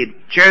said he'd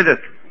chair the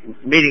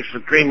meetings for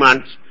 3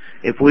 months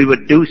if we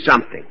would do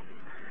something.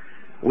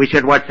 We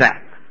said, what's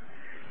that?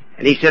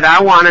 And he said,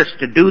 I want us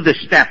to do the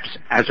steps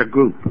as a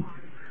group,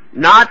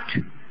 not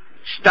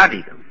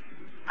study them.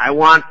 I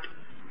want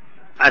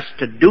us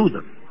to do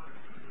them.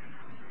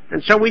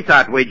 And so we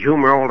thought we'd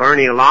humor old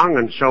Ernie along,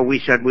 and so we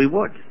said we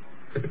would.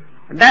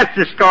 And that's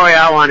the story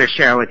I want to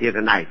share with you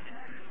tonight.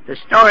 The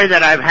story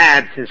that I've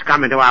had since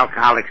coming to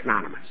Alcoholics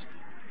Anonymous.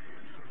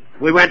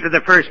 We went to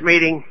the first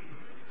meeting,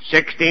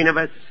 16 of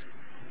us,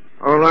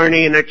 old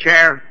Ernie in a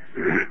chair,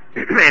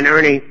 and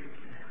Ernie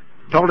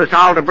told us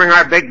all to bring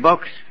our big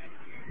books,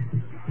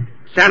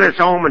 sent us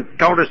home and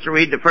told us to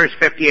read the first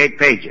 58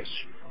 pages.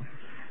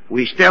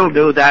 We still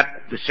do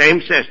that, the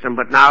same system,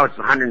 but now it's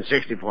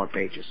 164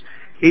 pages.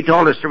 He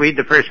told us to read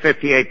the first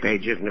 58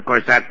 pages, and of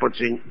course that puts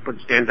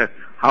into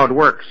how it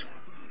works.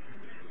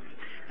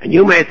 And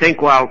you may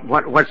think, well,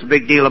 what's the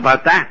big deal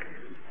about that?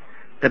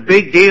 The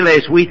big deal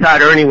is we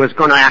thought Ernie was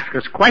going to ask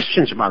us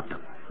questions about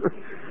them.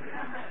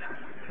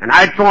 And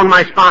I'd phoned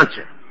my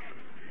sponsor.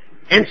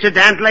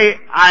 Incidentally,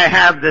 I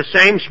have the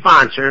same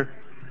sponsor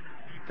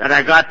that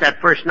I got that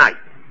first night.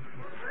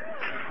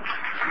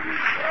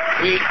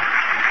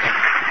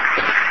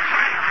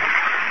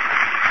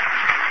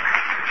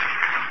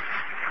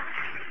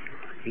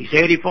 He's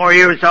 84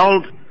 years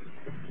old,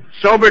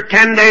 sober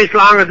 10 days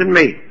longer than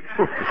me.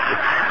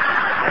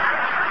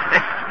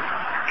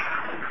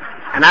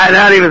 And I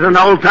thought he was an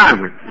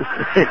old-timer.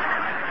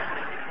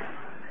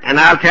 And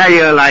I'll tell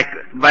you,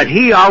 but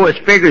he always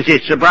figures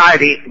his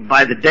sobriety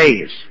by the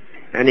days.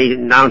 And he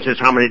announces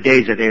how many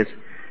days it is.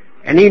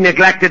 And he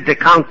neglected to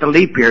count the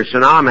leap years, so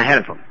now I'm ahead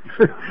of him.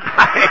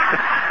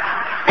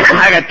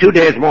 I got 2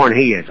 days more than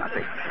he is, I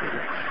think.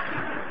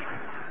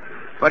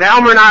 But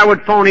Elmer and I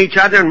would phone each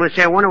other and we'd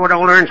say, I wonder what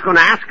old Ern's going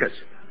to ask us.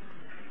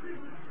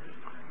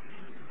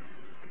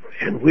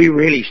 And we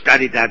really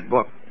studied that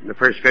book, the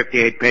first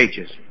 58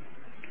 pages.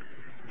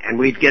 And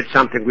we'd get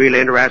something really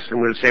interesting.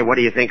 We'll say, what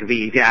do you think if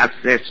he asks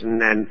this?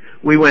 And then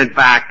we went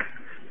back,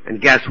 and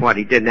guess what?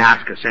 He didn't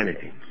ask us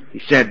anything.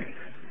 He said,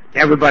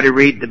 everybody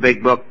read the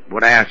big book,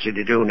 what I asked you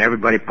to do, and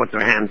everybody put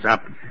their hands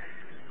up.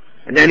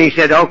 And then he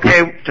said,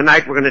 okay,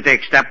 tonight we're going to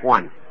take step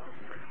 1,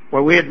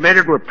 where we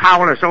admitted we're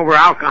powerless over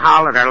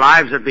alcohol and our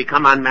lives have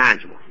become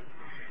unmanageable.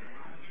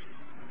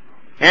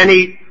 And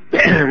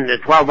the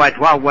 12 by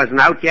 12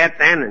 wasn't out yet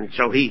then, and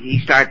so he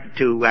started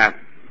to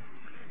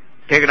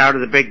take it out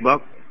of the big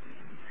book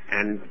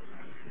and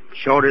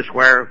showed us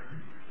where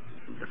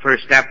the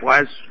first step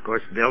was. Of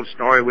course, Bill's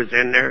story was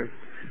in there.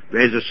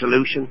 There's a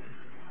solution.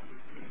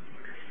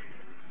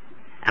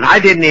 And I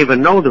didn't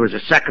even know there was a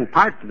second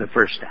part to the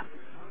first step.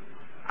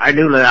 I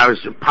knew that I was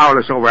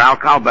powerless over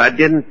alcohol, but I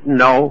didn't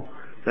know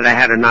that I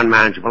had an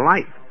unmanageable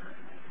life.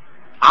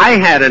 I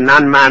had an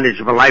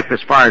unmanageable life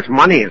as far as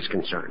money is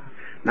concerned.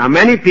 Now,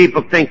 many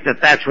people think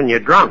that that's when you're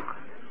drunk.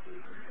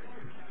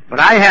 But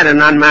I had an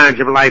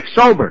unmanageable life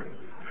sober.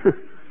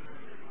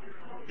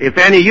 If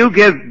you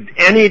give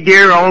any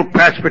dear old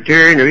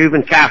Presbyterian or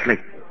even Catholic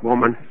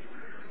woman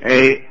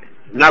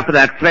enough of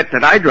that flit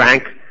that I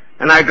drank,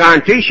 and I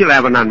guarantee she'll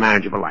have an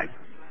unmanageable life.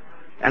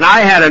 And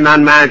I had an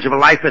unmanageable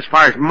life as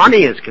far as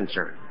money is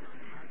concerned.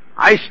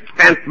 I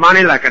spent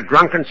money like a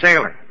drunken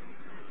sailor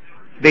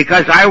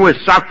because I was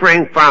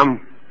suffering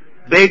from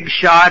big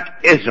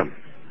shot-ism.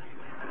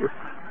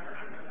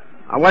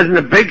 I wasn't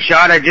a big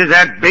shot, I just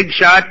had big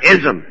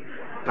shot-ism.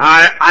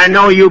 I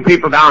know you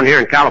people down here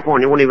in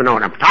California won't even know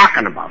what I'm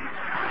talking about.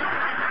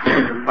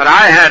 But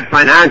I had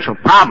financial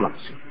problems.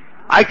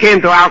 I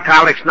came to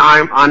Alcoholics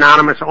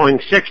Anonymous owing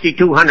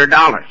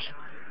 $6,200.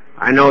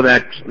 I know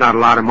that's not a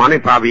lot of money.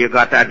 Probably you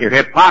got that in your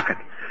hip pocket.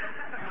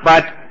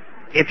 But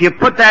if you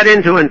put that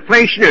into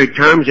inflationary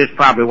terms, it's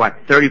probably,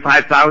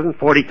 $35,000,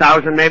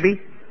 $40,000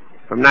 maybe,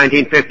 from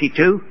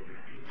 1952?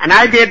 And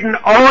I didn't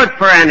owe it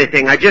for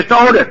anything. I just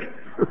owed it.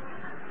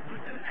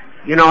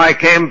 You know, I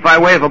came by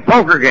way of a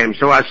poker game,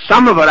 so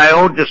some of it I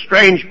owed to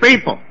strange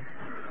people.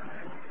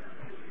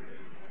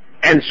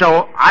 And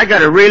so I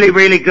got a really,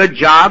 really good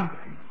job.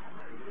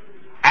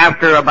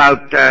 After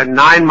about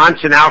 9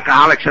 months in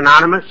Alcoholics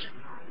Anonymous,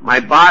 my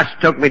boss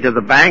took me to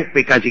the bank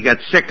because he got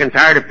sick and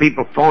tired of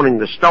people phoning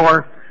the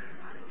store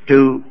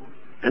to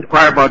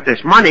inquire about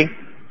this money.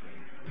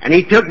 And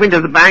he took me to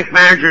the bank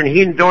manager and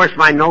he endorsed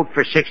my note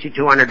for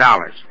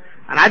 $6,200.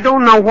 And I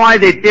don't know why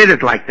they did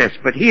it like this,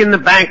 but he and the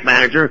bank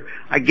manager,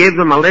 I gave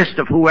them a list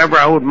of whoever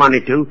I owed money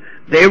to.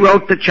 They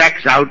wrote the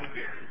checks out.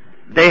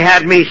 They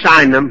had me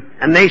sign them,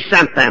 and they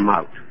sent them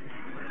out.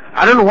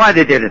 I don't know why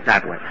they did it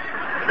that way.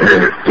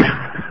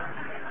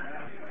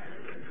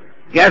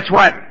 Guess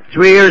what?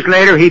 3 years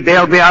later, he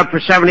bailed me out for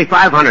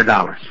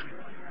 $7,500.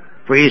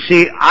 For you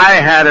see, I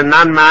had an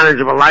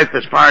unmanageable life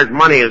as far as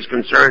money is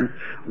concerned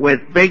with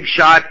big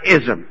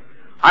shot-ism.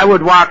 I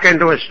would walk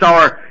into a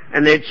store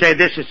and they'd say,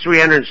 this is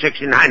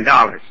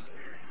 $369.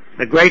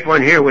 The great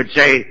one here would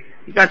say,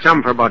 you got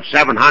something for about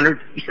 $700?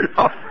 You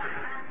know,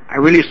 I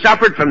really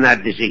suffered from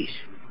that disease.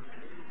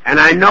 And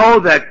I know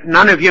that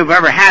none of you have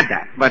ever had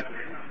that, but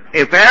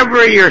if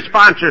ever you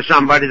sponsor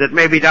somebody that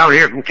may be down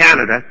here from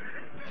Canada,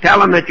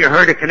 tell him that you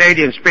heard a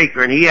Canadian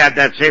speaker and he had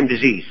that same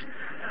disease.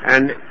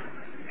 And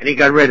he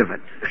got rid of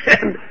it.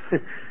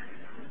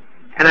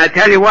 And I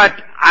tell you what,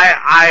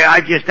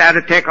 I just had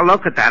to take a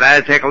look at that. I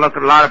had to take a look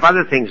at a lot of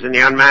other things in the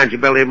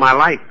unmanageability of my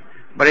life.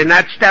 But in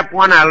that step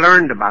one, I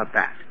learned about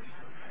that.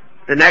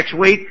 The next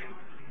week,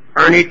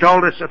 Ernie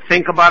told us to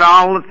think about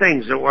all the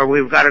things where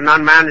we've got an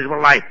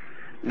unmanageable life.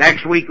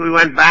 Next week we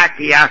went back,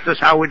 he asked us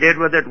how we did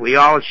with it, we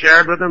all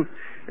shared with him,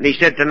 and he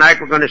said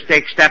tonight we're going to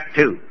take step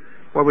 2,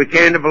 where we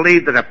came to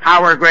believe that a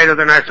power greater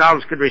than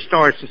ourselves could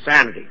restore us to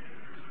sanity.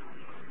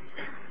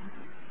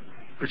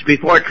 It was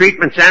before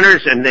treatment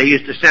centers, and they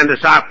used to send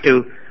us off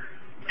to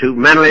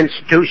mental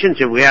institutions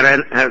if we had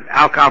an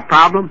alcohol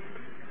problem.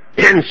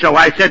 And so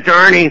I said to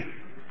Ernie,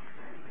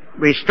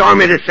 restore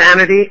me to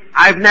sanity.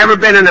 I've never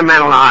been in a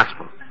mental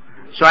hospital.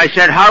 So I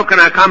said, how can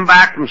I come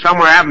back from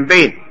somewhere I haven't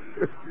been?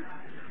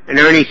 And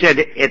Ernie said,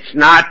 it's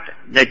not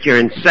that you're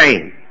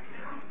insane.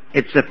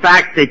 It's the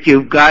fact that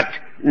you've got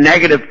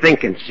negative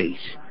thinkencies.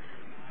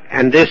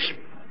 And this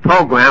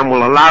program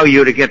will allow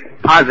you to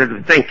get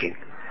positive thinking.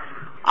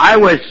 I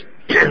was,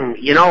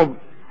 you know,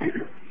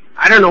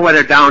 I don't know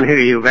whether down here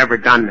you've ever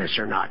done this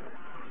or not,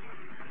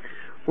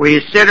 where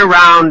you sit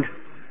around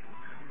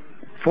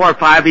 4 or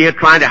 5 of you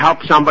trying to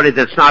help somebody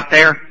that's not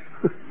there.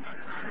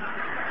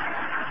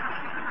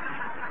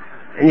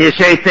 And you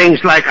say things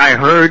like, I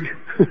heard,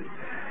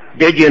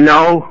 did you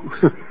know?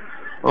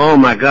 Oh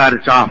my God,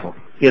 it's awful.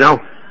 You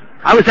know,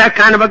 I was that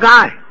kind of a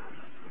guy.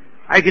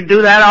 I could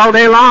do that all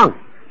day long.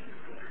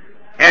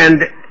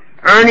 And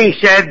Ernie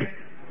said,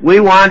 we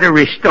want to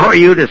restore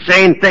you to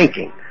sane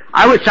thinking.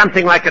 I was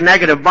something like a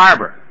negative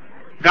barber.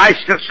 Guy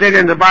still sitting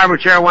in the barber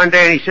chair one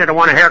day and he said, I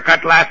want a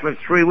haircut to last for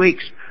 3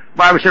 weeks. The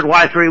barber said,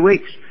 why 3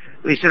 weeks?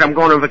 He said, I'm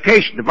going on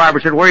vacation. The barber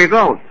said, where are you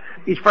going?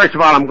 He said, first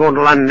of all, I'm going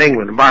to London,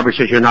 England. The barber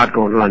says, you're not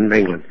going to London,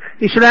 England.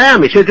 He said, I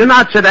am. He said, you're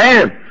not. He said, I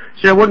am.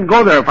 He said, I wouldn't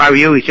go there if I were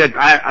you. He said,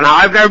 now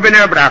I've never been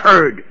there, but I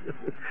heard.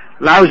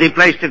 Lousy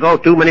place to go,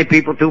 too many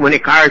people, too many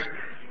cars.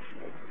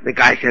 The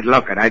guy said,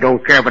 look, I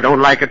don't care if I don't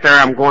like it there.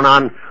 I'm going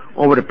on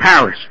over to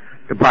Paris.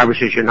 The barber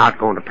says, you're not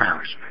going to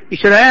Paris. He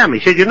said, I am.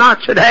 He said, you're not.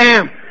 He said, I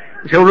am.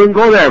 He said, I wouldn't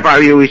go there if I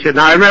were you. He said,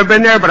 now I've never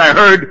been there, but I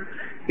heard.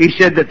 He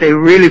said that they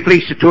really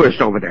fleece the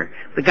tourists over there.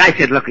 The guy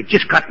said, look, it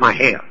just cut my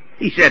hair.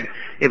 He said,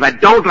 if I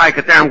don't like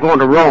it there, I'm going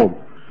to Rome.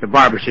 The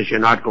barber says, you're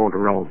not going to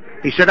Rome.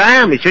 He said, I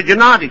am. He said, you're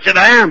not. He said,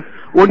 I am.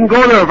 Wouldn't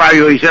go there if I were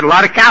you. He said, a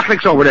lot of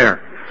Catholics over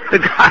there. The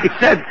guy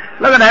said,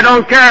 look, I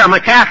don't care. I'm a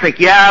Catholic.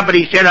 Yeah, but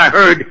he said, I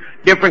heard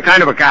different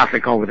kind of a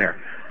Catholic over there.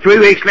 3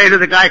 weeks later,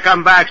 the guy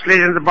come back, slid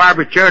into the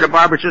barber chair. The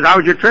barber says, how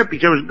was your trip? He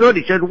said, it was good.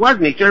 He said, it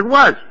wasn't. He said, it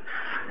was.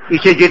 He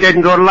said, you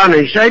didn't go to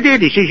London. He said, I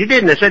did. He says, you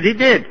didn't. I said, he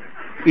did.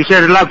 He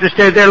said, I'd love to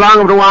stay there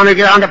longer, but I want to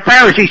get on to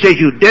Paris. He says,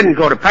 you didn't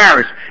go to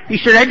Paris. He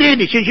said, I did.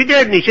 He says, you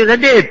didn't. He says, I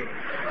did.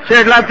 He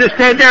said, I'd love to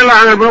stay there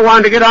longer, but I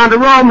wanted to get on to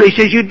Rome. He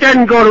says, you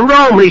didn't go to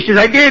Rome. He says,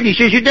 I did. He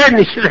says, you didn't.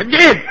 He says, I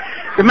did.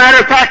 As a matter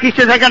of fact, he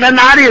says, I got an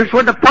audience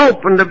with the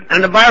Pope, and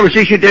the barber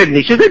says, you didn't.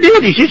 He says, I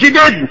did. He says, you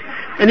didn't.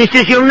 And he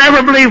says, you'll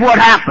never believe what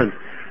happened.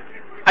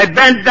 I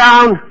bent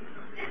down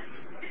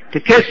to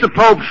kiss the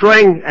Pope's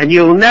ring, and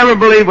you'll never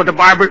believe what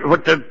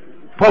the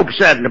Pope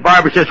said. And the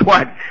barber says,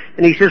 what?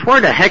 And he says,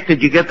 where the heck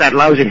did you get that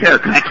lousy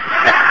haircut?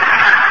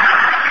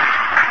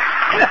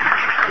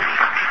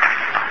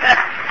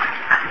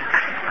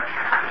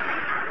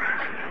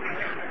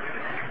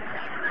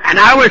 And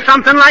I was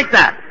something like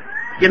that.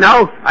 You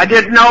know, I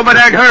didn't know, but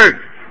I'd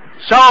heard.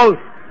 So,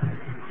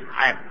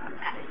 I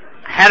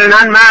had an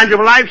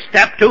unmanageable life.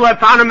 Step 2, I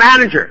found a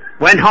manager.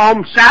 Went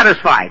home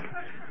satisfied.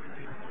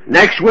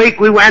 Next week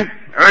we went,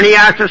 Ernie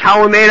asked us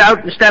how we made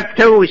out in step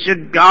 2. We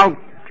said, I'll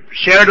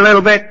share it a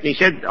little bit. He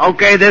said,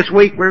 okay, this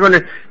week we're going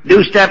to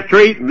do step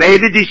 3.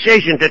 Made a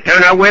decision to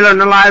turn our will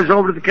and our lives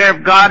over to the care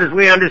of God as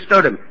we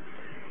understood Him.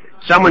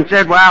 Someone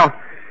said, well,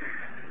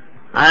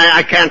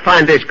 I can't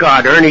find this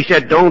God. Ernie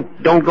said,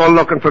 don't go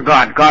looking for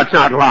God. God's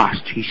not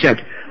lost. He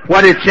said,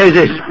 what it says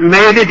is,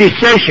 made a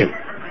decision.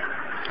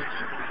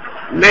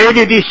 Made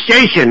a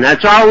decision.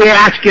 That's all we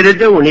ask you to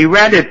do. And he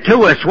read it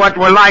to us, what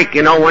we're like,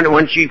 you know,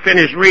 when she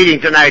finished reading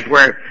tonight,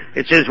 where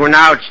it says we're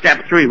now at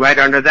step 3, right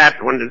under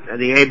that one,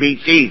 the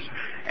ABCs.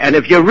 And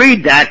if you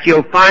read that,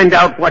 you'll find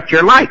out what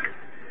you're like.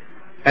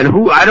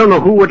 And I don't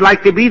know who would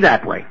like to be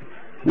that way.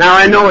 Now,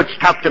 I know it's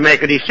tough to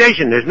make a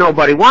decision. There's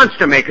nobody wants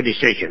to make a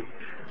decision.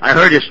 I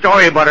heard a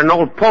story about an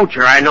old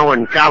poacher. I know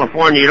in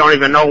California you don't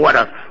even know what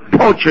a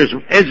poacher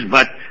is,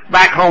 but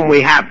back home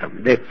we have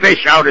them. They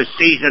fish out of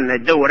season, they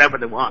do whatever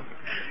they want.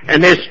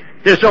 And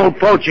this old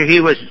poacher, he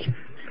was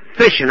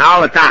fishing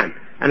all the time.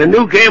 And a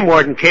new game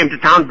warden came to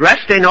town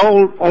dressed in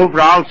old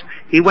overalls.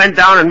 He went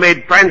down and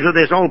made friends with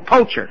this old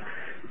poacher.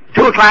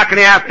 2 o'clock in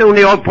the afternoon,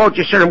 the old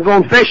poacher said, I'm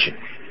going fishing.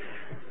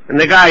 And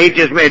the guy he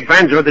just made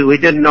friends with, who he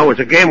didn't know was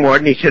a game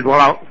warden, he said,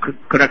 well,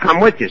 could I come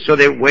with you? So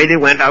they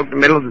went out in the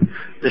middle of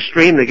the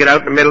stream. They get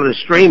out in the middle of the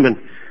stream, and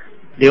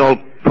the old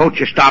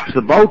poacher stops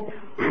the boat,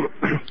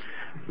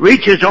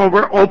 reaches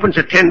over, opens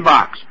a tin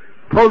box,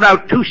 pulled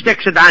out 2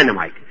 sticks of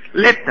dynamite,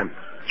 lit them,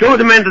 threw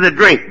them into the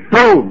drink.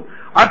 Boom!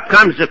 Up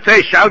comes the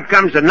fish, out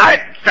comes the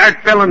knife, start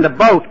filling the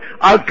boat,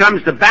 out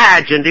comes the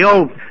badge, and the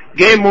old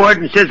game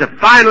warden says, I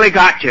finally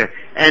got you.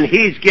 And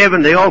he's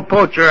giving the old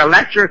poacher a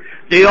lecture.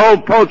 The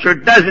old poacher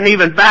doesn't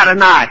even bat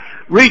an eye,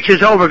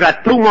 reaches over,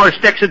 got 2 more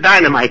sticks of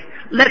dynamite,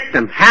 lit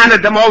them,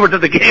 handed them over to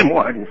the game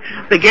warden.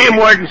 The game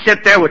warden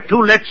sit there with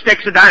 2 lit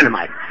sticks of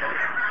dynamite.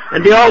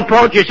 And the old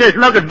poacher says,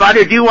 look it,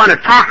 buddy, do you want to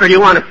talk or do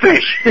you want to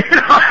fish?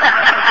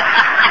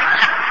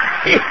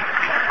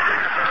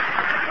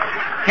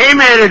 He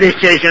made a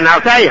decision,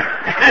 I'll tell you.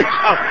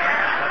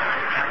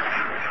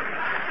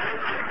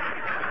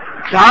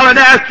 So all it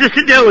asked us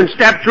to do in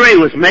step 3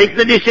 was make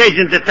the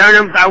decision to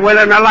turn our will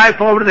and our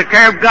life over to the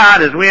care of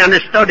God as we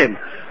understood Him.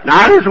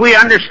 Not as we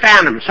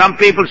understand Him. Some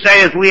people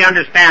say as we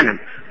understand Him.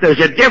 There's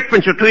a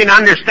difference between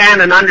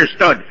understand and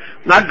understood.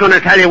 I'm not going to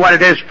tell you what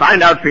it is.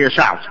 Find out for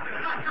yourselves.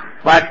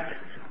 But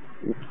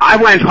I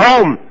went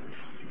home,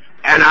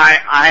 and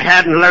I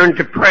hadn't learned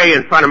to pray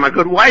in front of my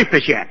good wife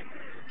as yet.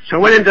 So I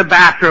went into the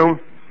bathroom,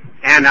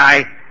 and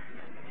I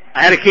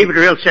had to keep it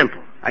real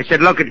simple. I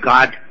said, look at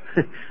God.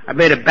 I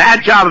made a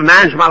bad job of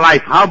managing my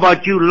life. How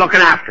about you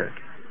looking after it?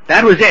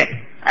 That was it.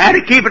 I had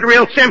to keep it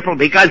real simple,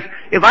 because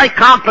if I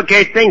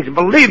complicate things,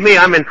 believe me,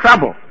 I'm in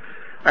trouble.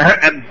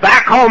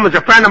 Back home is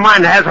a friend of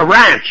mine that has a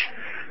ranch.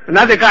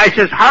 Another guy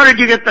says, how did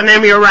you get the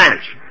name of your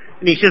ranch?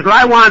 And he says, well,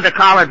 I wanted to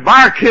call it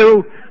Bar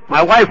Q.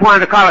 My wife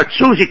wanted to call it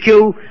Susie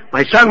Q.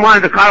 My son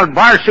wanted to call it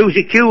Bar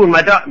Susie Q. And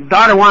my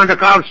daughter wanted to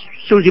call it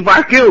Susie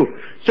Bar Q.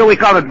 So we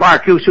called it Bar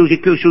Q, Susie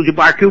Q, Susie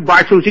Bar Q,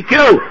 Bar Susie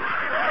Q.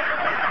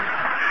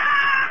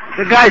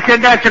 The guy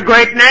said, that's a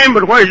great name,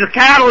 but where's the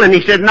cattle? And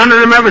he said, none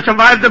of them ever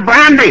survived the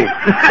branding.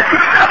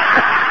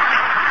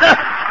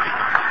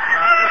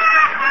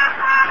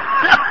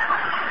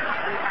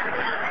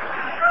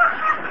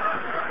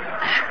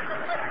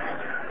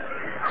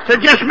 So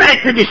just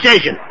make the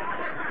decision,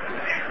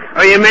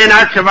 or you may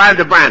not survive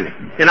the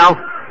branding, you know.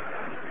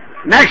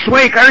 Next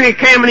week, Ernie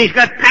came and he's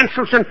got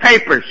pencils and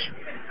papers.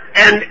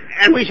 And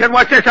we said,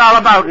 what's this all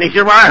about? And he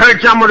said, well, I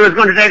heard someone was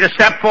going to take a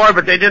step forward,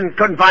 but they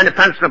couldn't find a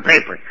pencil and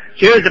paper.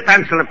 So here's the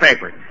pencil and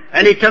paper.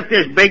 And he took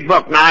this big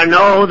book. Now, I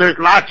know there's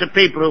lots of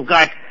people who've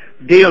got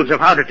deals of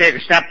how to take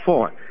a step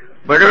forward.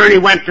 But Ernie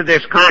went to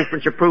this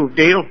conference-approved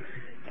deal,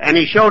 and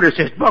he showed us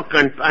his book.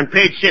 On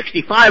page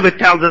 65, it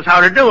tells us how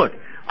to do it.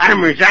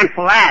 I'm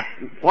resentful at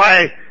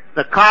why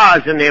the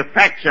cause and the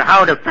effects, or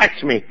how it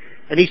affects me.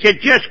 And he said,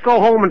 just go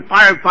home and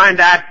find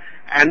that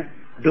and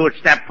do it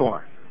step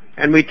 4.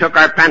 And we took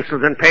our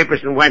pencils and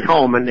papers and went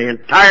home, and the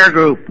entire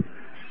group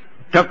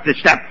took the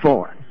step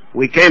 4.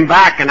 We came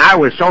back, and I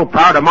was so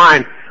proud of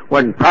mine.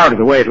 Wasn't proud of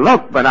the way it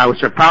looked, but I was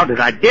so proud that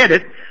I did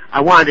it.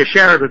 I wanted to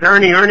share it with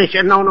Ernie. Ernie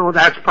said, no,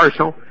 that's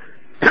personal.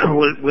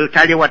 We'll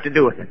tell you what to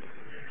do with it.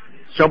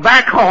 So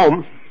back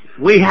home,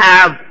 we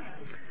have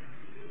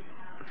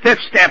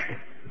 5th step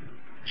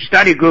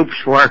study groups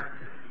for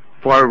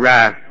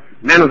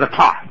men of the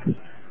cloth.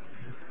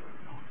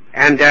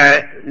 And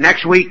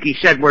next week, he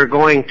said, we're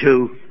going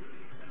to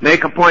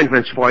make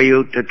appointments for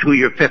you to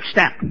your 5th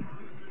step.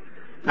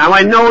 Now,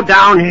 I know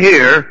down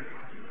here,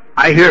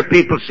 I hear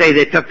people say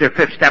they took their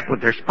 5th step with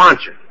their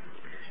sponsor.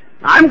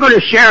 Now, I'm going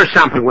to share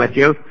something with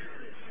you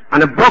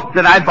on a book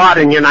that I bought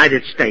in the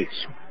United States.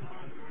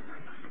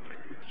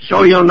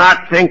 So you'll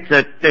not think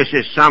that this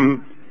is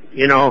some,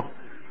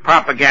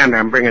 propaganda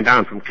I'm bringing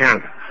down from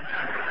Canada.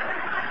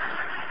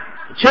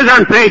 It says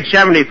on page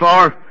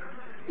 74,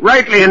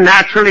 rightly and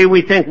naturally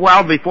we think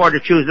well before to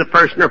choose the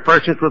person or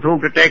persons with whom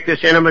to take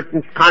this intimate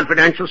and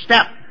confidential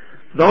step.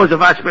 Those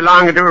of us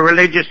belonging to a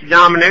religious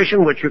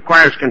denomination which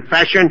requires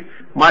confession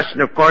must,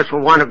 and of course, will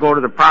want to go to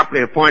the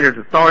properly appointed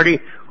authority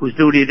whose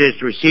duty it is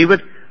to receive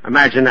it.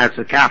 Imagine that's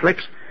the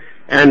Catholics.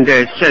 And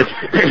it says,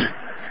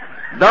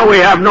 though we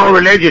have no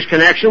religious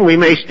connection, we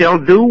may still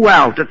do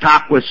well to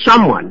talk with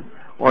someone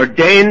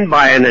ordained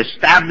by an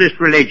established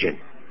religion.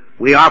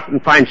 We often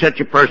find such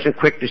a person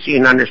quick to see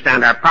and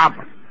understand our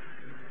problem.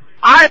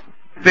 I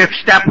 5th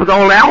step with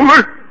old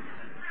Elmer.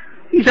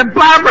 He's a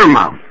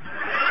blabbermouth.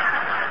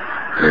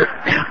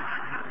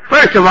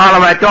 First of all,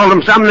 if I told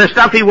him some of the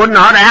stuff, he wouldn't know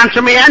how to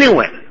answer me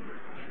anyway.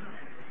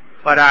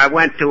 But I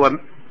went to a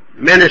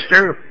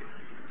minister,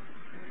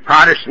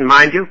 Protestant,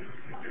 mind you,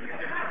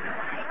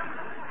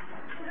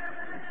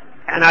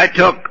 and I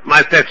took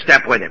my 5th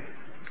step with him.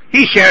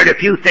 He shared a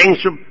few things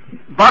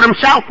about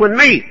himself with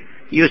me.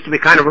 He used to be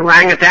kind of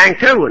orangutan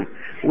too, and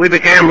we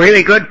became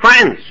really good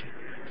friends.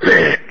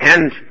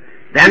 And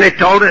then it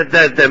told it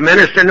the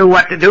minister knew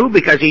what to do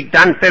because he'd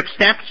done 5th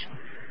steps,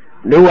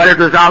 knew what it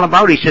was all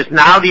about. He says,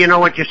 now do you know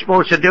what you're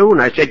supposed to do?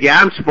 And I said, yeah,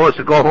 I'm supposed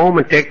to go home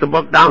and take the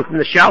book down from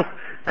the shelf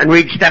and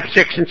read step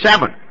 6 and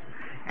 7.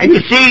 And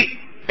you see,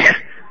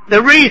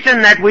 the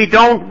reason that we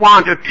don't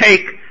want to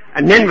take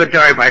an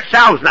inventory of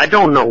ourselves, and I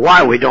don't know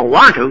why we don't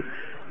want to,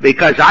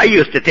 because I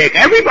used to take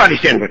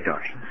everybody's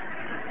inventory,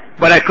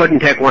 but I couldn't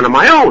take one of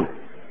my own.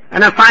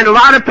 And I find a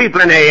lot of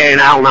people in AA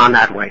and Al-Anon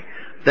that way,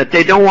 that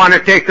they don't want to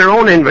take their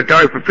own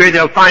inventory for fear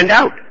they'll find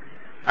out.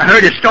 I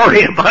heard a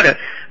story about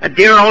a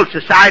dear old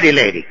society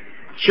lady.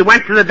 She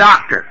went to the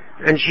doctor,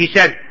 and she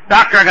said,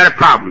 "Doctor, I got a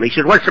problem." He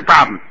said, "What's the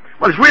problem?"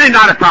 "Well, it's really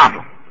not a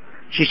problem."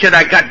 She said,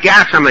 "I got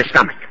gas on my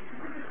stomach."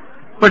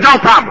 "But no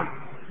problem.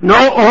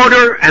 No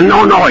odor and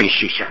no noise,"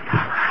 she said.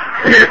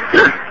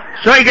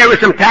 So he gave her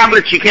some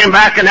tablets. She came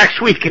back the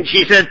next week, and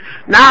she said,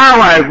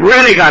 "Now I've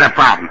really got a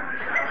problem.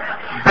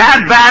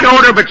 Bad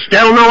odor, but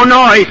still no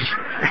noise."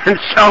 And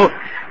so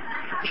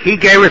he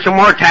gave her some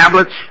more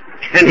tablets,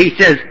 and he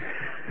says,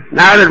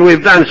 "Now that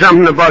we've done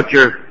something about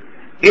your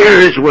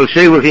ears, we'll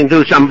see if we can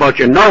do something about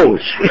your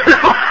nose."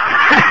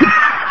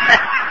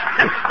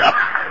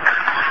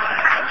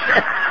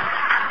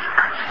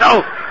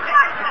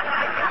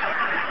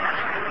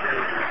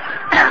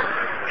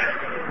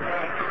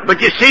 But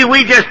you see,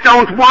 we just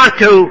don't want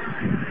to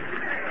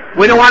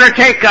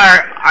take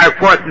our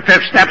fourth and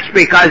fifth steps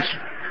because,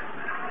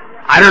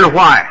 I don't know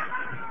why.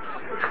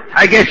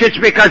 I guess it's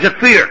because of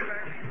fear.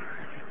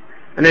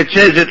 And it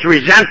says it's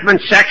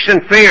resentment, sex,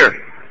 and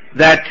fear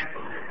that,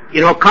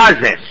 cause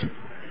this.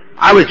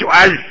 I was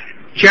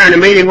chairing a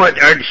meeting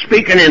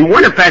speaking in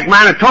Winnipeg,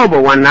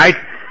 Manitoba one night,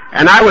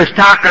 and I was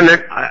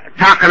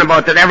talking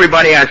about that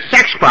everybody has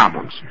sex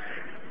problems.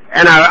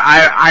 And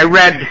I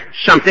read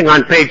something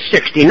on page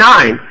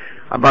 69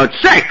 about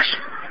sex.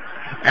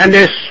 And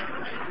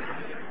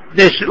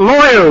this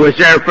lawyer was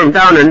there from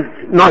down in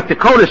North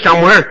Dakota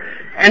somewhere,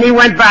 and he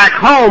went back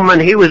home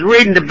and he was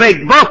reading the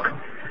big book.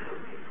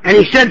 And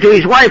he said to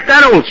his wife,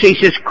 "That old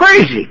cease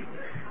crazy."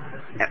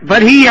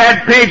 But he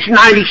had page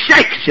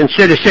 96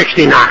 instead of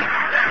 69.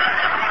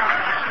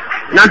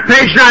 And on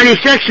page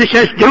 96 it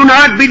says, "Do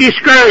not be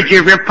discouraged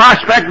if your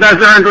prospect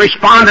doesn't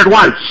respond at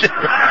once."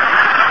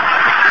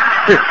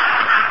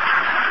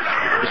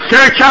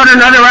 Search out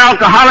another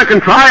alcoholic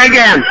and try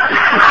again.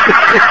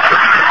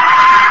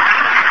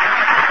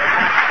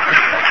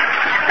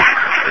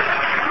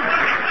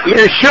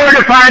 You're sure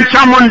to find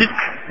someone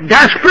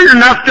desperate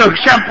enough to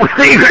accept with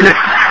eagerness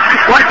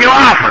what you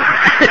offer.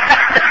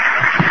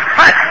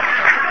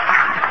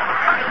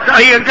 So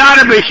you've got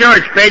to be sure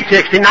it's page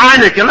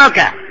 69 that you look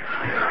at.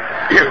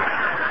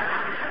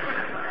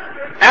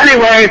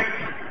 Anyway,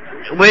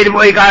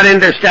 we got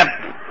into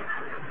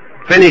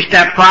finished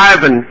step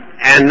 5,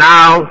 and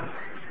now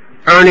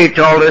Ernie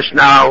told us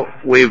now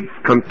we've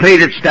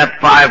completed step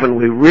 5 and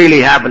we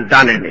really haven't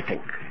done anything.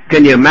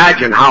 Can you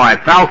imagine how I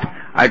felt?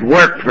 I'd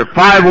worked for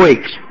 5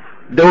 weeks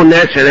doing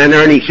this, and then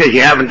Ernie says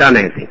you haven't done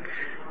anything.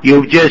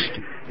 You've just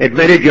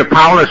admitted you're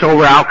powerless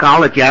over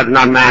alcohol, that you have an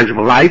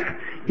unmanageable life.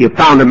 You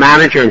found a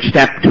manager in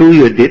step 2.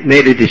 You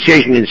made a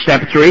decision in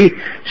step 3.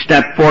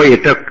 Step 4, you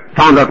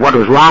found out what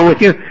was wrong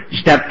with you.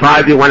 Step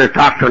 5, you want to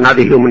talk to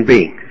another human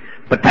being.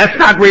 But that's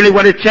not really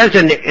what it says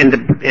in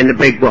the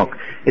big book.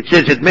 It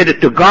says admit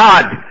it to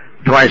God,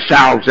 to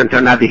ourselves, and to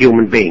another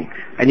human being.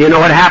 And you know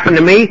what happened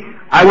to me?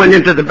 I went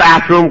into the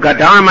bathroom, got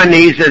down on my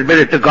knees, and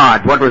admitted to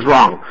God what was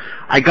wrong.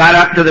 I got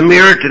up to the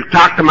mirror to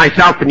talk to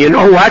myself, and you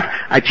know what?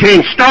 I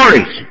changed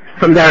stories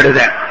from there to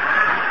there.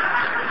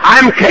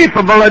 I'm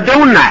capable of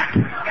doing that.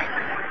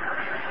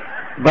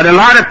 But a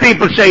lot of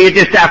people say you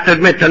just have to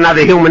admit to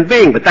another human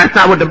being, but that's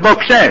not what the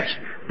book says.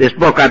 This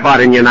book I bought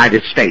in the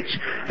United States.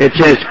 It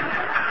says,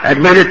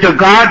 admit it to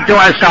God, to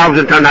ourselves,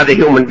 and to another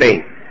human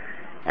being.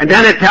 And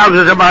then it tells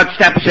us about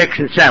step 6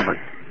 and 7.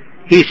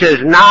 He says,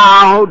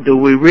 now do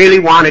we really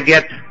want to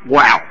get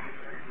well?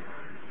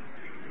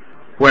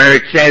 Where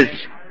it says,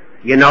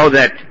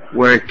 that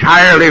we're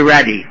entirely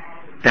ready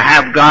to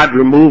have God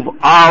remove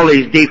all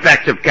these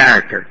defects of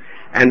character,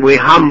 and we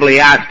humbly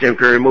asked Him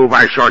to remove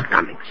our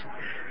shortcomings.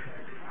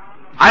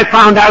 I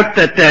found out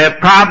that the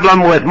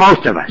problem with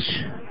most of us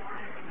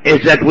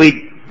is that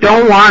we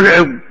don't want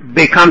to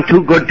become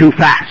too good too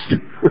fast.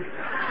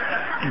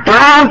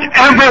 Don't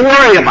ever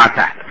worry about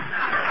that.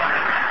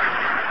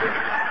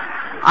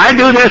 I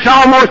do this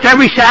almost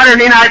every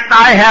Saturday night.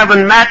 I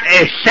haven't met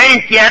a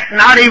saint yet,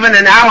 not even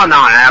in Al-Anon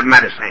I haven't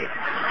met a saint.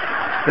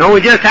 No,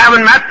 we just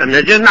haven't met them.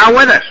 They're just not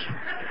with us.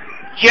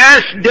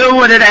 Just do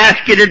what it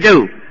asks you to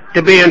do,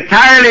 to be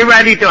entirely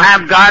ready to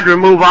have God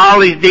remove all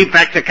these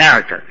defects of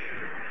character.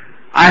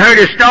 I heard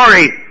a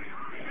story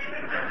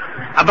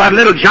about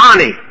little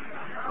Johnny.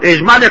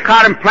 His mother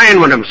caught him playing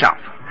with himself.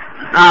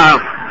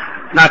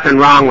 Nothing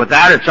wrong with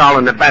that. It's all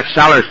in the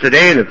bestsellers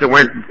today, and if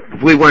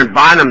we weren't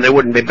buying them, they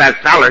wouldn't be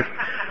bestsellers.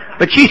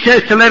 But she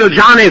says to little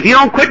Johnny, if you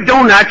don't quit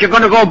doing that, you're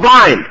going to go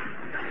blind.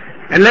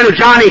 And little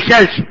Johnny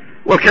says,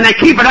 well, can I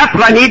keep it up?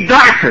 Well, I need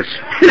glasses.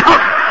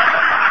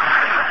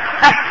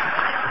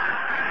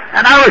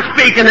 And I was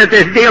speaking at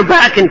this deal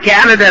back in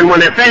Canada, and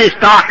when I finished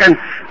talking,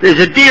 there's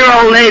a dear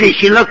old lady.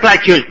 She looked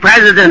like she was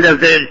president of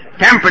the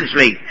Temperance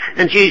League,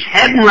 and she's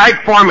heading right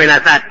for me, and I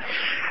thought,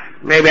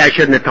 maybe I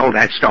shouldn't have told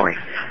that story.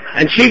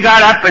 And she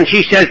got up and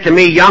she says to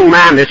me, young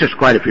man, this is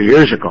quite a few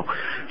years ago,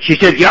 she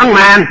said, young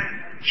man,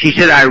 she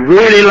said, I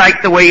really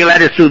like the way you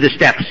led us through the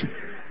steps.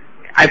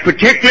 I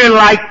particularly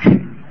liked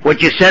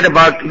what you said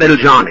about little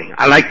Johnny.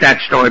 I like that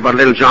story about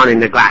little Johnny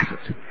and the glasses.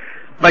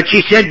 But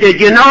she said,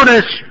 did you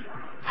notice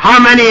how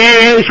many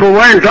AAs were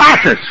wearing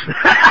glasses?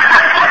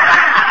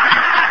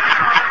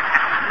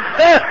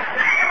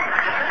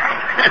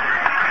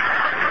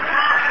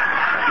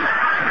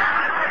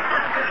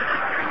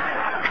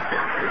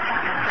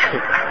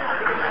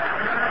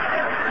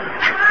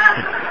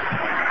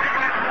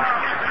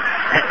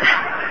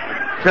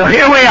 So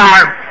here we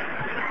are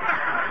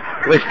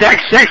with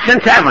steps 6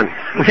 and 7.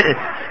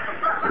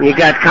 You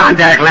got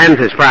contact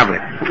lenses, probably.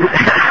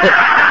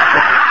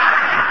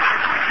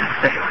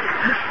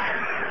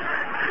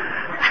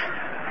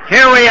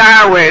 Here we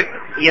are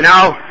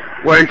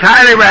we're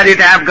entirely ready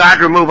to have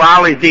God remove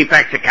all these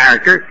defects of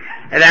character,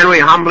 and then we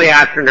humbly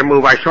ask Him to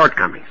remove our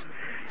shortcomings.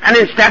 And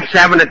in step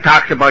 7 it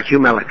talks about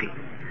humility.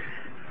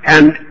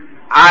 And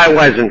I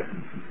wasn't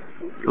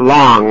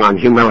long on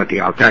humility,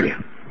 I'll tell you.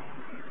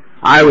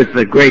 I was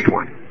the great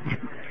one.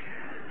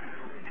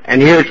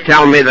 And here it's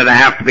telling me that I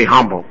have to be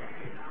humble.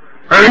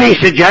 Ernie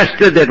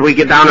suggested that we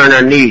get down on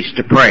our knees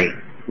to pray.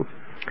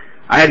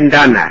 I hadn't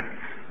done that.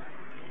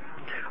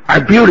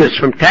 Arbutus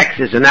from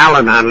Texas, an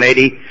Al-Anon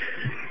lady,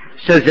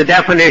 says the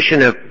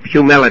definition of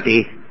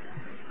humility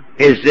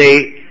is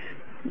the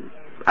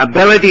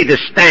ability to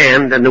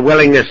stand and the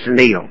willingness to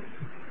kneel.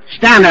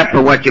 Stand up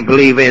for what you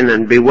believe in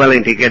and be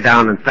willing to get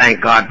down and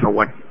thank God for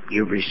what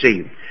you've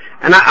received.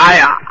 And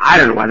I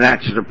don't know whether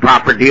that's the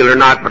proper deal or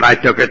not, but I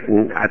took it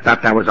and I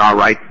thought that was all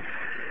right.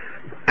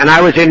 And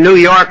I was in New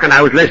York and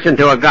I was listening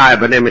to a guy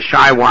by the name of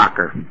Shai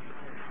Walker.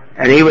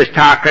 And he was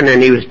talking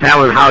and he was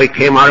telling how he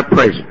came out of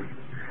prison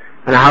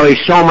and how he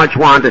so much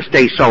wanted to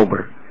stay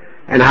sober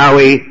and how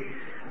he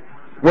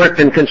worked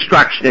in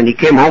construction and he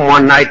came home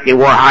one night and he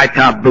wore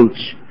high-top boots.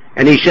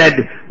 And he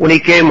said when he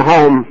came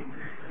home,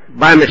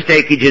 by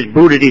mistake, he just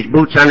booted his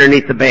boots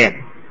underneath the bed.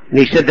 And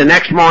he said the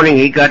next morning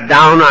he got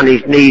down on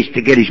his knees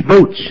to get his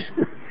boots.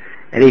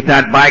 And he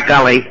thought, by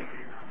golly,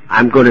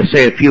 I'm going to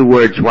say a few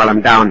words while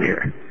I'm down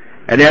here.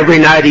 And every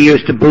night he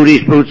used to boot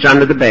his boots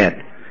under the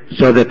bed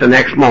so that the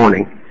next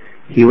morning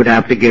he would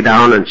have to get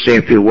down and say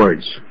a few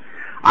words.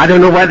 I don't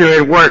know whether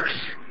it works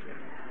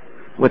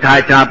with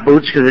high-top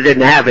boots because I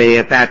didn't have any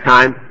at that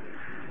time.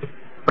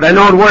 But I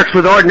know it works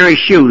with ordinary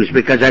shoes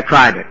because I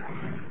tried it.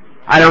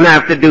 I don't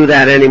have to do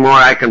that anymore.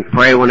 I can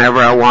pray whenever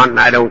I want and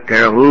I don't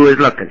care who is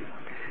looking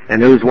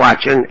and who's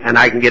watching, and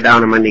I can get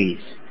down on my knees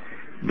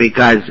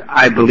because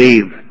I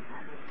believe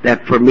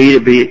that for me to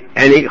be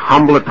any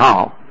humble at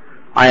all,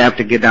 I have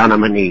to get down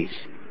on my knees.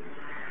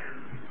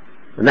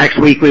 The next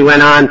week we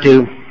went on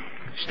to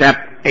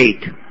step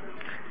 8.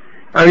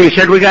 Ernie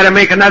said, we got to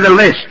make another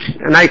list.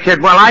 And I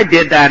said, well, I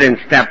did that in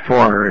step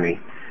 4, Ernie.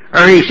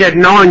 Ernie said,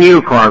 knowing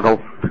you,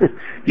 Corgle,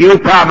 you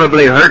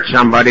probably hurt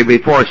somebody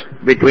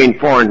between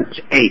 4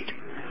 and 8.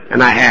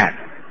 And I had.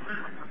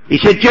 He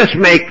said, just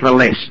make the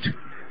list.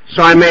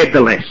 So I made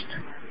the list.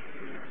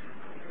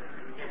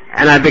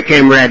 And I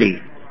became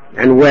ready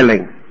and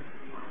willing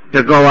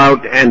to go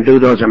out and do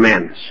those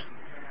amends.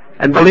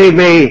 And believe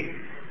me,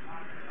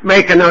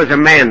 making those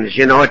amends,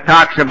 it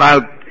talks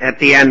about at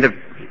the end of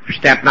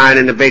step 9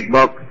 in the big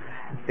book,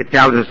 it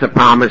tells us the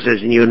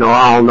promises, and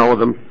all know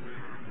them.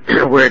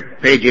 We're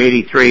at page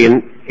 83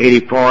 and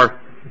 84,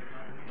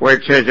 where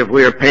it says if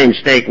we are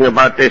painstaking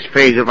about this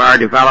phase of our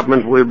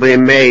development, we'll be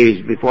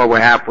amazed before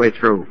we're halfway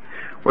through.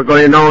 We're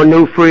going to know a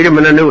new freedom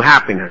and a new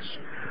happiness.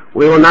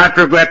 We will not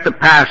regret the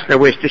past or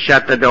wish to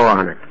shut the door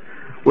on it.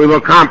 We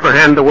will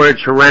comprehend the word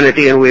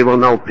serenity and we will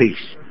know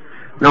peace.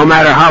 No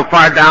matter how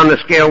far down the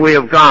scale we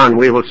have gone,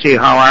 we will see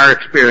how our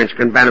experience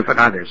can benefit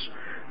others.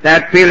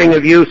 That feeling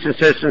of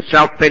uselessness and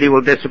self-pity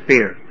will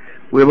disappear.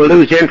 We will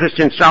lose interest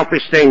in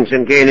selfish things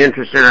and gain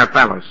interest in our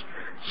fellows.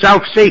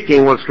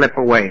 Self-seeking will slip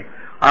away.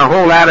 Our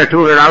whole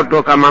attitude and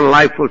outlook on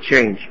life will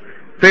change.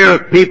 Fear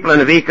of people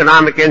and of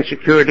economic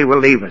insecurity will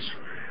leave us.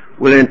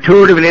 We'll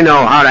intuitively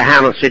know how to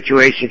handle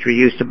situations we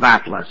used to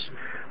baffle us.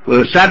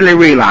 We'll suddenly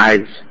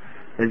realize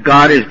that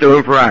God is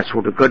doing for us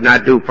what we could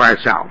not do for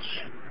ourselves.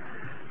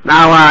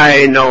 Now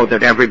I know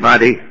that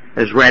everybody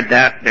has read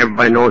that, and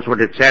everybody knows what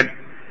it said.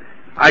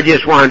 I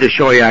just wanted to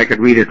show you I could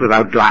read it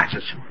without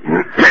glasses.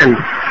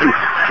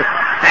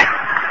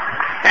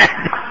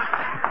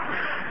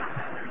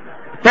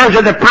 Those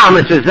are the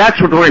promises. That's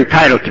what we're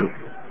entitled to.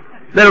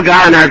 Little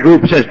guy in our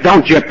group says,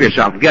 don't jip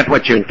yourself. Get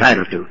what you're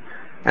entitled to.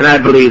 And I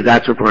believe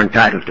that's what we're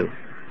entitled to.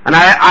 And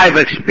I've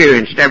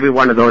experienced every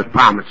one of those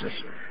promises.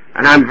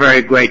 And I'm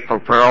very grateful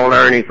for old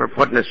Ernie for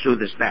putting us through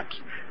the steps.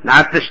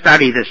 Not to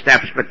study the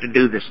steps, but to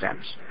do the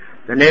steps.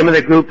 The name of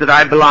the group that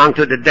I belong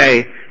to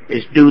today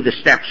is Do the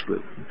Steps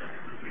Group.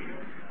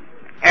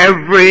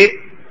 Every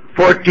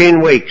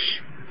 14 weeks,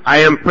 I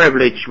am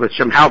privileged with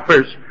some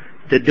helpers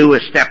to do a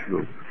step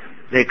group.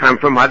 They come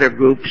from other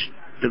groups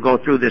to go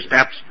through the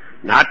steps,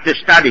 not to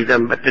study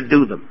them, but to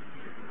do them.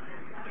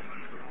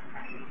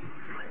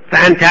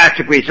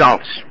 Fantastic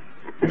results.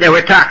 They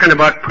were talking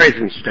about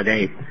prisons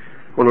today.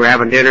 when we were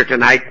having dinner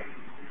tonight.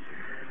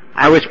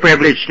 I was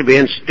privileged to be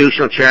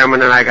institutional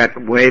chairman, and I got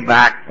way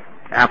back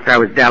after I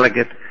was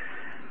delegate.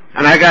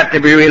 And I got to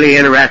be really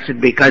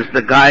interested because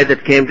the guy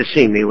that came to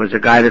see me was a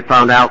guy that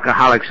found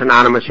Alcoholics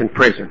Anonymous in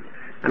prison.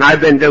 And I've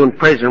been doing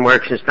prison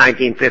work since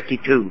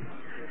 1952.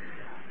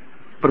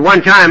 But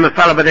one time, a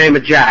fellow by the name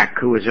of Jack,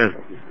 who was a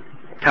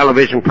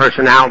television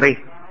personality,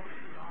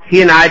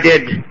 he and I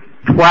did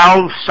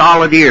 12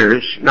 solid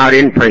years, not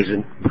in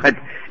prison, but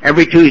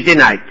every Tuesday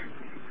night,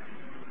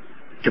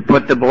 to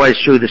put the boys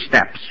through the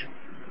steps.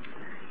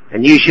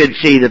 And you should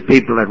see the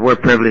people that were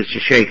privileged to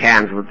shake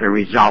hands with the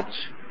results.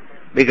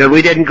 Because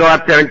we didn't go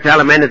up there and tell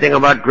them anything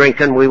about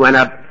drinking. We went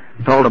up,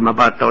 told them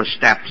about those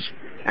steps,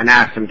 and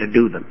asked them to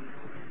do them.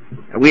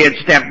 And we had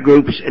step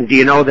groups, and do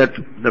you know that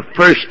the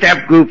first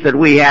step group that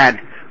we had,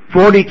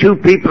 42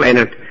 people in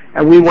it,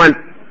 and we went,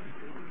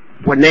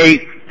 when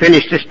they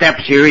finished the step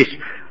series,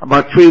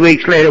 about 3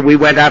 weeks later we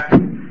went up,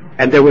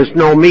 and there was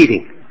no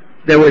meeting.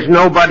 There was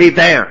nobody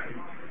there.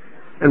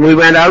 And we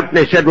went out, and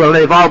they said, well,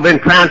 they've all been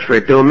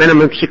transferred to a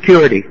minimum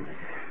security.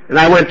 And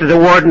I went to the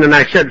warden, and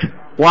I said,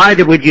 why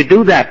would you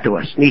do that to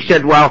us? And he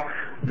said, well,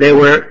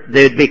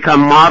 they'd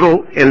become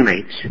model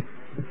inmates.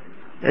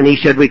 And he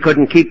said we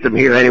couldn't keep them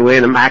here anyway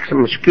in a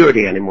maximum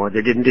security anymore.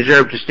 They didn't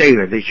deserve to stay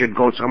here. They should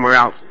go somewhere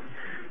else.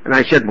 And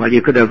I said, well,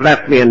 you could have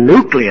left me a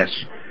nucleus.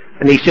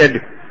 And he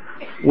said,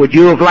 would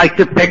you have liked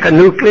to pick a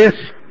nucleus?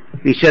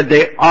 He said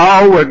they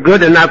all were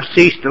good enough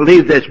cease to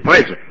leave this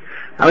prison.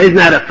 Now, isn't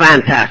that a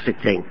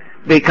fantastic thing?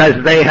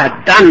 Because they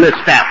had done the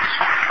steps.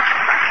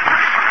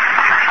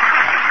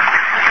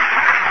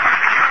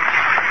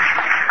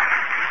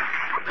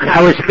 And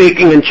I was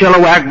speaking in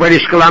Chilliwack,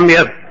 British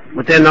Columbia,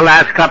 within the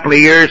last couple of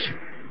years,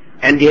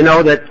 and you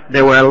know that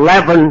there were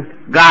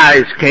 11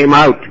 guys came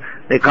out.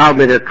 They called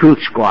me the Truth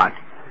Squad,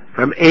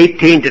 from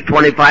 18 to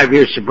 25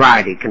 years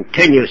sobriety,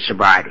 continuous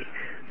sobriety,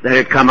 that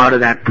had come out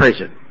of that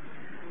prison.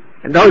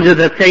 And those are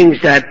the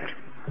things that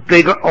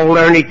big old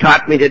Ernie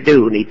taught me to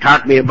do, and he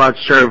taught me about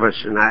service,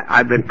 and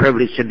I've been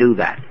privileged to do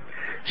that.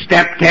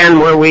 Step 10,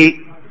 where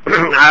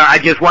I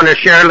just want to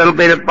share a little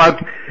bit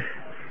about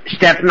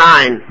Step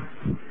 9.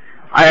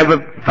 I have a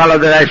fellow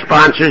that I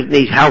sponsor, and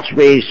he helps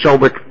me. He's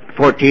sober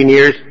 14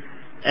 years,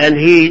 and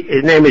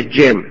his name is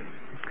Jim.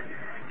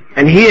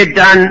 And he had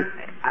done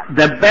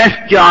the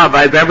best job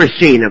I've ever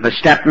seen of a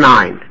Step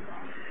 9,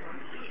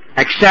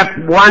 except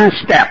one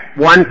step,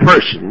 one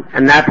person,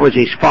 and that was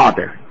his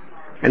father.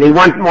 And he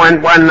went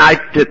one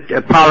night to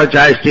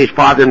apologize to his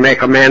father and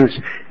make amends.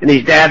 And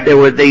his dad,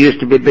 they used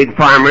to be big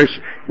farmers.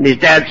 And his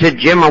dad said,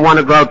 Jim, I want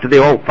to go out to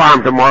the old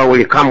farm tomorrow. Will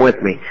you come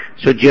with me?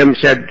 So Jim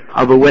said,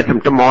 I'll be with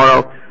him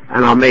tomorrow,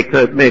 and I'll make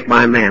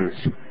my amends.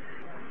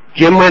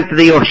 Jim went to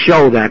the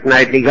show that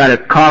night, and he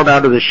got called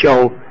out of the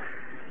show.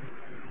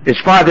 His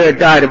father had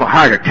died of a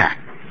heart attack.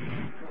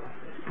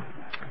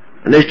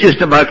 And this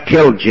just about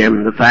killed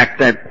Jim, the fact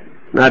that,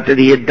 not that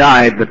he had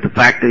died, but the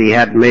fact that he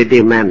hadn't made the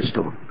amends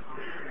to him.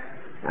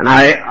 And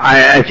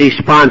I as his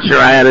sponsor,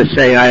 I had to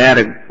say,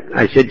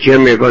 I said,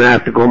 Jim, you're going to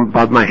have to go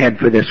above my head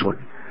for this one.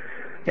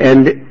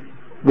 And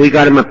we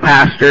got him a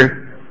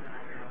pastor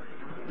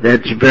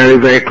that's very,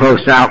 very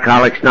close to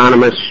Alcoholics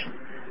Anonymous.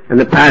 And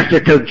the pastor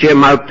took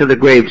Jim out to the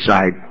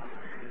graveside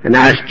and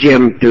asked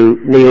Jim to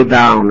kneel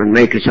down and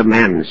make his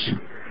amends.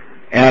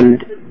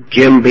 And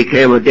Jim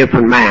became a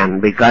different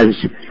man because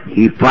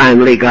he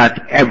finally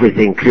got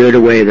everything cleared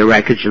away, the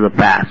wreckage of the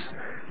past.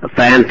 A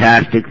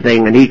fantastic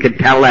thing, and he could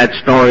tell that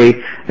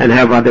story and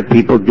have other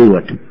people do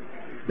it.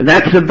 And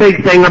that's the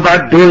big thing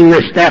about doing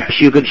the steps.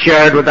 You could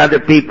share it with other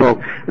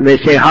people, and they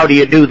say, how do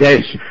you do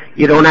this?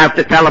 You don't have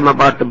to tell them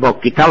about the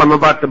book. You tell them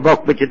about the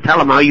book, but you tell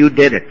them how you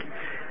did it.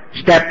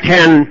 Step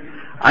 10,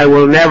 I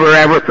will never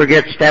ever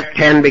forget Step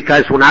 10,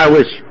 because when I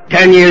was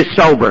 10 years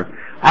sober,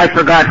 I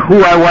forgot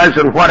who I was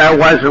and what I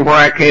was and where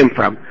I came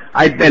from.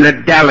 I'd been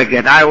a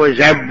delegate. I was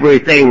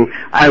everything.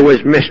 I was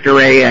Mr.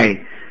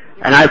 AA.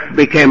 And I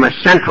became a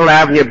Central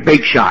Avenue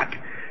big shot.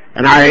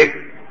 And I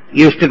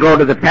used to go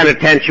to the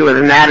penitentiary with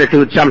an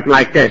attitude something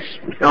like this.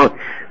 You know,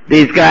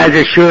 these guys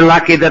are sure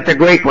lucky that the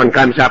great one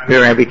comes up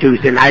here every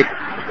Tuesday night.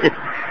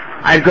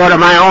 I'd go to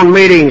my own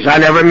meetings. I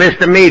never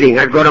missed a meeting.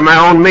 I'd go to my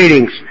own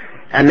meetings.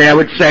 And they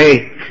would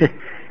say,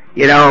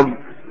 you know,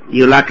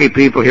 you lucky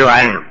people, here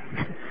I am.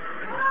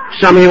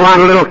 Some of you want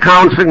a little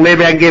counseling,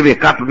 maybe I can give you a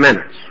couple of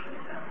minutes.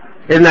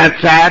 Isn't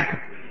that sad?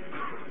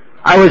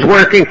 I was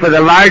working for the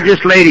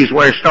largest ladies'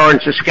 wear store in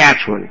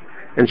Saskatchewan.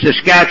 And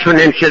Saskatchewan,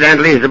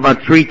 incidentally, is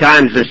about 3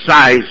 times the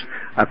size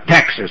of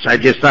Texas. I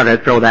just thought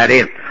I'd throw that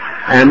in.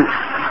 And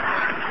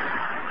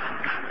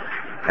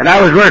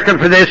I was working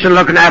for this and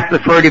looking after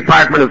the fur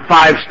department of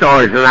 5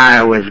 stores, and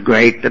I was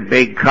great. The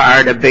big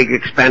car, the big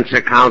expense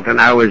account, and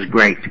I was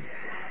great.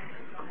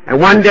 And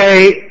one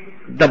day,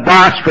 the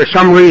boss, for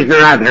some reason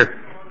or other,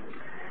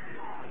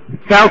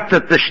 felt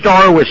that the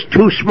store was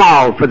too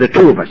small for the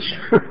 2 of us.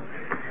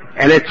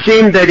 And it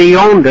seemed that he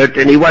owned it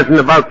and he wasn't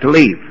about to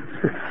leave.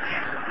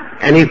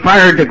 And he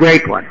fired the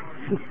great one.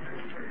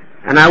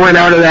 And I went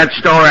out of that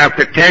store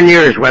after 10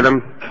 years with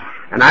him,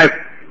 and I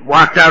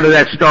walked out of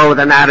that store with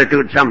an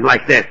attitude something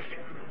like this.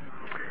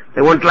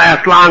 They wouldn't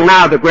last long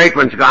now. The great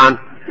one's gone.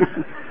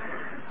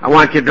 I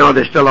want you to know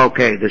they're still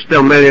okay. They're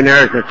still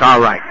millionaires. It's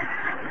all right.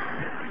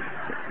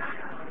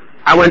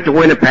 I went to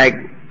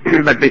Winnipeg,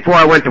 but before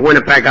I went to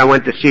Winnipeg, I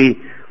went to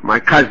see my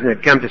cousin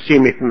had come to see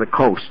me from the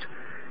coast.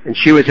 And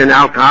she was in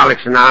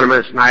Alcoholics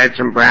Anonymous, and I had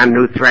some brand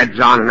new threads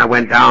on, and I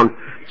went down to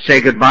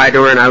say goodbye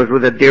to her, and I was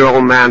with a dear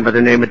old man by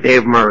the name of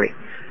Dave Murray.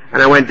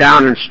 And I went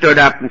down and stood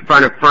up in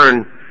front of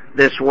Fern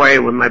this way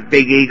with my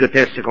big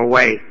egotistical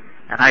way.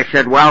 And I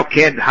said, well,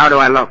 kid, how do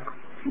I look?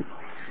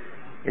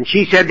 And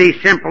she said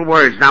these simple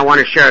words, and I want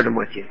to share them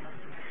with you.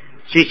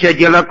 She said,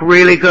 you look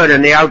really good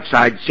on the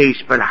outside,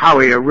 Cease, but how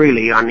are you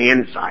really on the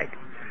inside?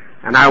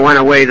 And I went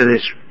away to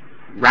this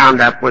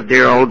roundup with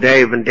dear old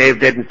Dave, and Dave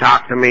didn't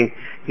talk to me.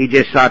 He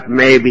just thought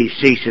maybe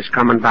Cease is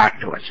coming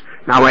back to us.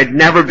 Now, I'd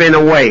never been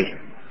away.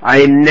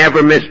 I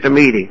never missed a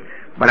meeting,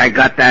 but I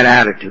got that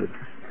attitude.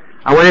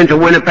 I went into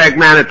Winnipeg,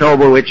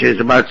 Manitoba, which is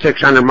about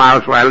 600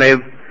 miles where I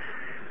live.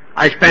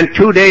 I spent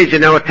 2 days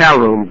in a hotel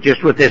room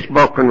just with this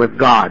book and with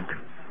God,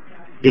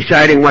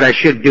 deciding what I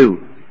should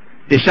do.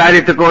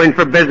 Decided to go in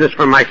for business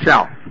for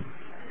myself.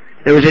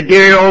 There was a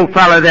dear old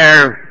fellow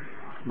there,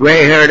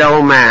 gray-haired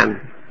old man,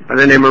 by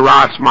the name of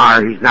Ross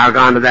Marr. He's now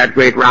gone to that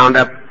great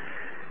roundup.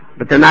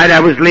 But the night I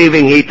was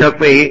leaving, he took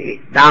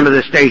me down to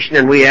the station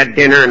and we had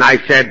dinner, and I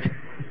said,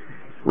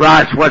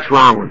 Ross, what's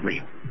wrong with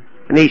me?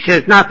 And he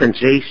says, nothing,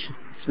 Cease.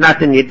 It's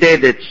nothing you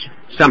did, it's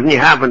something you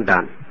haven't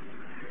done.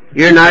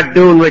 You're not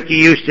doing what you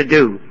used to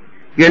do.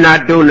 You're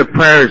not doing the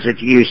prayers that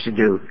you used to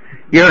do.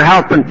 You're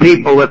helping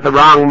people with the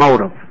wrong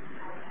motive.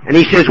 And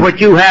he says, what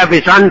you have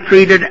is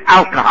untreated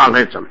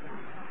alcoholism.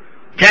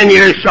 10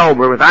 years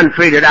sober with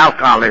untreated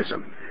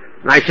alcoholism.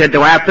 And I said,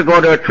 do I have to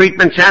go to a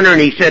treatment center?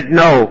 And he said,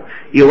 no,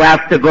 you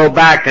have to go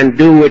back and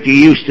do what you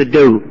used to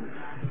do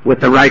with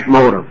the right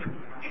motive.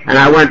 And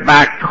I went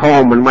back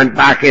home and went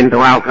back into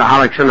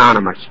Alcoholics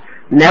Anonymous.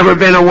 Never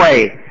been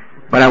away,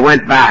 but I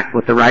went back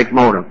with the right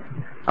motive.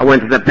 I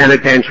went to the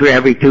penitentiary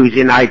every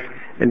Tuesday night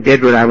and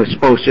did what I was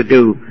supposed to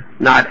do,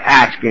 not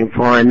asking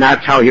for, and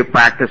that's how you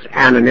practice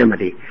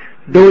anonymity.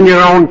 Doing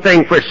your own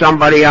thing for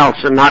somebody else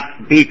and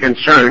not be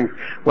concerned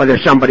whether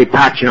somebody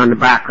pats you on the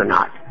back or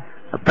not.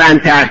 A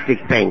fantastic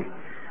thing.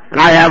 And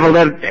I have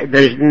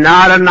there's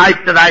not a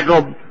night that I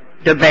go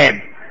to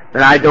bed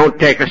that I don't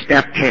take a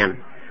step 10.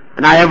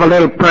 And I have a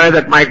little prayer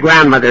that my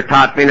grandmother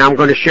taught me, and I'm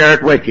going to share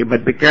it with you,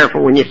 but be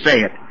careful when you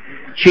say it.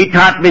 She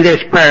taught me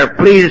this prayer,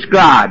 please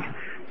God,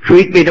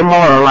 treat me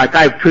tomorrow like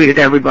I've treated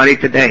everybody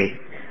today.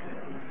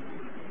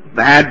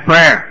 Bad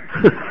prayer.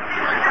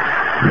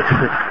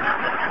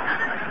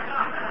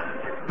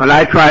 But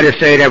I try to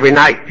say it every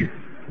night,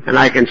 and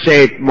I can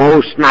say it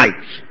most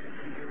nights.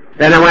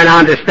 Then I went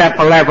on to step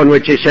 11,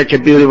 which is such a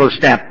beautiful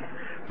step.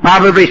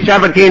 Probably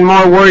 17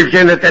 more words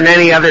in it than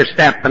any other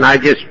step, and I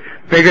just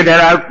figured it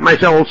out my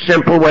old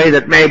simple way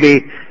that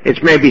it's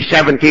maybe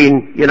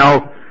 17,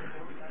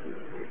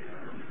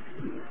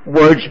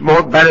 words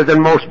better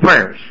than most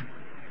prayers,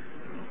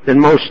 than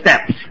most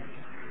steps.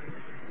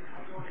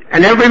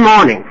 And every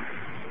morning,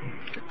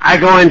 I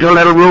go into a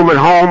little room at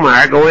home, or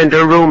I go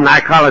into a room and I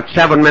call it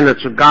 7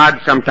 minutes with God.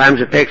 Sometimes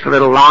it takes a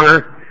little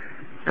longer.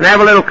 And I have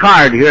a little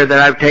card here that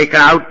I've taken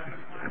out,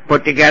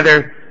 put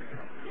together,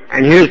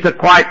 and here's the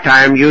quiet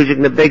time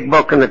using the big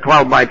book and the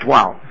 12 by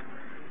 12.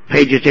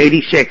 Pages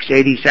 86,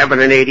 87,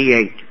 and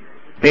 88.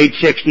 Page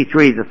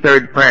 63, the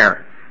third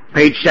prayer.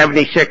 Page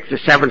 76, the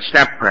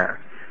seventh-step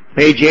prayer.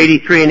 Page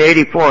 83 and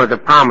 84, the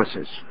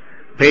promises.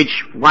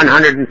 Page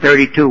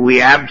 132,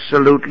 we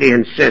absolutely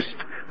insist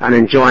on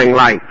enjoying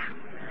life.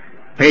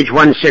 Page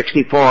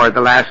 164,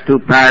 the last two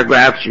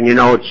paragraphs, and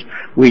it's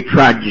we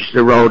trudge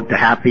the road to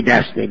happy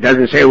destiny. It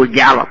doesn't say we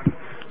gallop.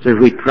 It says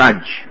we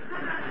trudge.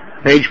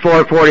 Page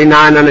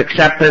 449 on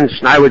acceptance,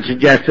 and I would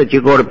suggest that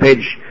you go to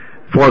page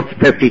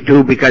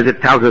 452 because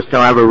it tells us to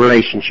have a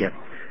relationship.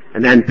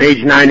 And then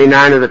page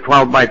 99 of the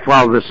 12 by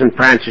 12, the St.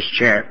 Francis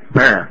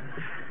prayer.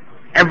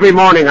 Every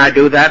morning I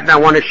do that, and I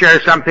want to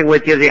share something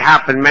with you that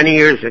happened many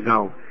years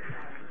ago.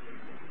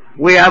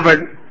 We have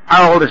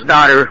our oldest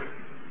daughter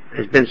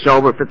has been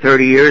sober for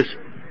 30 years,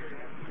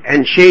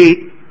 and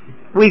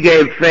we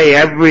gave Faye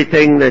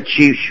everything that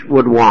she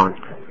would want.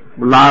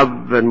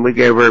 Love, and we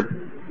gave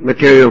her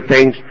material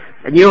things,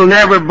 and you'll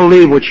never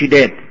believe what she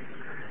did.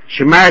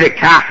 She married a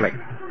Catholic.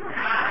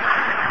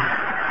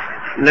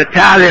 An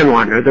Italian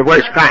one, or the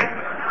worst kind.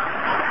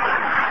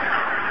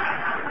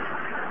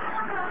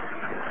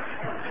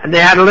 And they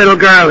had a little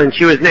girl, and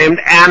she was named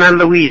Anna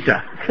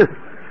Louisa.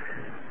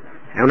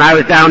 And when I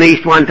was down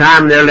east one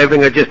time, they're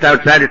living just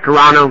outside of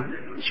Toronto.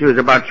 She was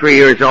about 3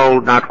 years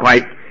old, not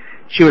quite.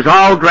 She was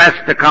all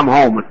dressed to come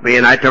home with me,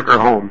 and I took her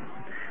home.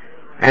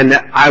 And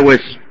I was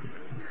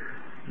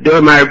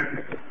doing my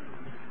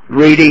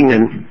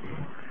reading,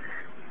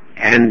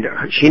 and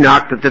she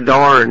knocked at the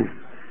door, and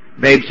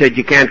Babe said,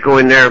 you can't go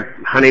in there,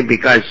 honey,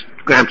 because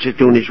Gramps is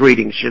doing his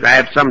reading. She said, I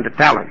have something to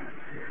tell him.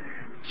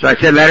 So I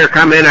said, let her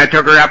come in. I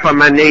took her up on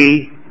my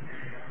knee,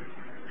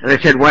 and I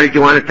said, what did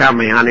you want to tell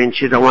me, honey? And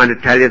she said, I wanted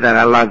to tell you that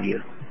I love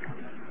you.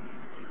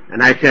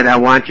 And I said, I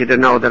want you to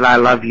know that I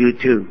love you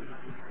too.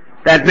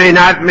 That may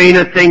not mean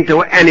a thing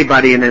to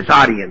anybody in this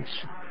audience.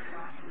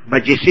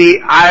 But you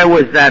see, I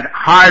was that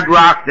hard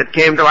rock that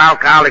came to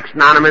Alcoholics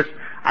Anonymous.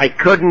 I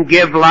couldn't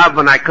give love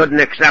and I couldn't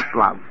accept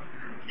love.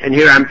 And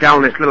here I'm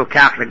telling this little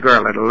Catholic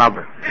girl that'll love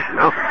her. You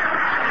know?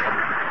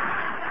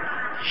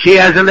 She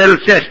has a little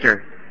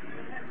sister.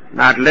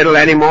 Not little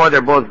anymore,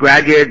 they're both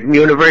graduates from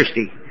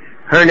university.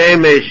 Her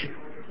name is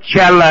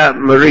Chella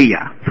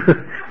Maria.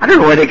 I don't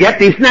know where they get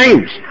these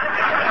names.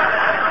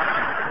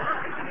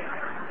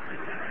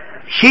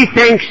 She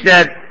thinks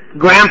that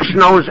Gramps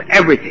knows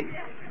everything.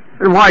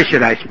 And why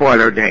should I spoil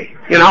her day?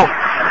 You know?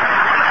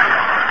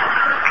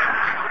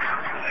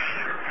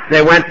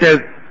 They went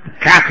to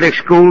Catholic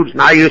schools,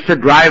 and I used to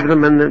drive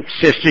them, and the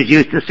sisters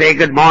used to say,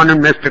 "Good morning,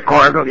 Mr.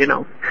 Cordell," you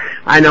know.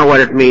 I know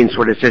what it means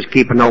when it says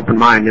keep an open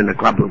mind in the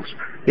clubrooms.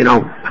 You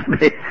know,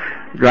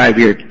 drive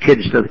your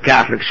kids to the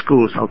Catholic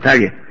schools, I'll tell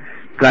you.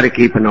 Got to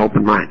keep an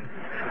open mind.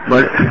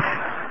 But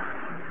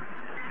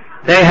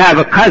they have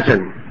a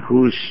cousin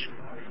who's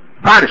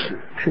Protestant.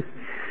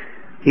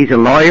 He's a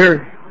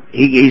lawyer.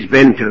 He's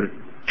been to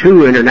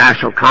 2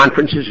 international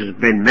conferences. He's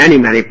been many,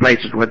 many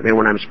places with me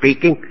when I'm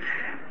speaking.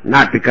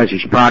 Not because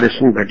he's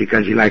Protestant, but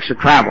because he likes to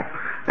travel.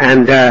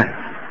 And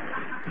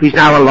he's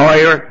now a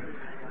lawyer,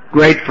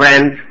 great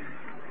friend,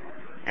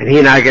 and he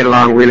and I get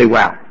along really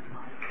well.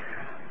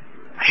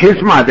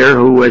 His mother,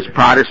 who was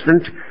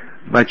Protestant,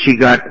 but she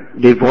got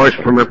divorced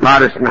from her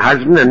Protestant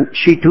husband, and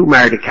she too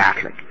married a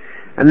Catholic.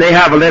 And they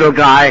have a little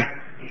guy,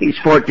 he's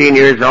 14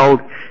 years old,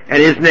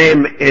 and his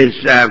name is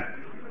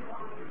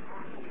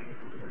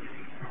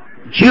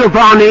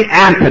Giovanni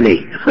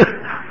Anthony.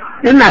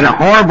 Isn't that a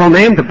horrible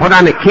name to put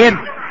on a kid?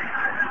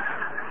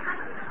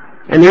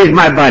 And here's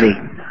my buddy.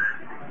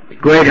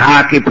 Great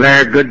hockey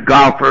player, good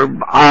golfer,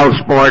 all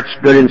sports,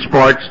 good in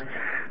sports,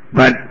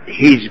 but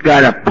he's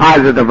got a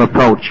positive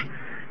approach.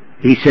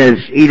 He says,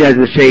 he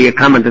doesn't say you're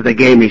coming to the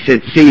game, he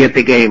says, see you at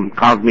the game,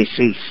 called me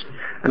Cease.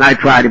 And I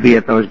try to be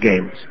at those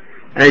games.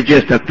 And it's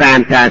just a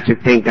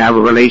fantastic thing to have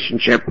a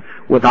relationship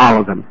with all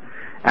of them.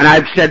 And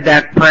I've said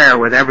that prayer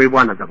with every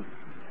one of them.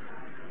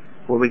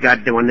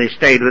 When they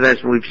stayed with us,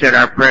 and we've said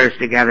our prayers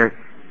together,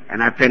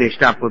 and I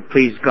finished up with,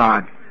 please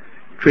God,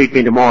 treat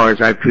me tomorrow as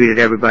I've treated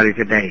everybody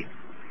today.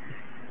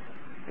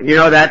 And you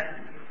know that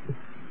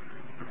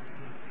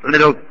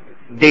little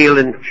deal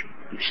in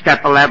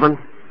step 11?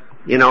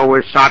 You know,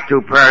 we're sought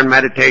through prayer and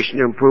meditation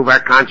to improve our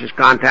conscious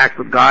contact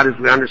with God as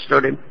we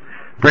understood Him,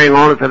 praying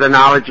only for the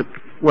knowledge of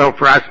will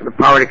for us and the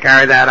power to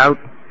carry that out.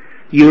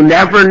 You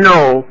never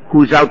know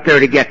who's out there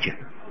to get you.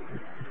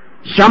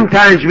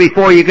 Sometimes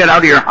before you get out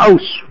of your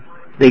house,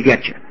 they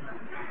get you.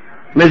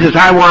 Mrs.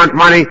 I want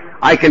money,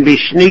 I can be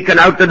sneaking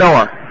out the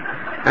door.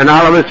 And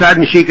all of a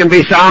sudden she can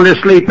be sound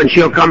asleep and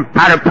she'll come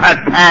pat,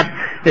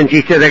 and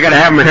she says, I gotta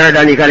have my hair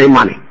done, you got any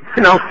money?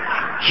 You know,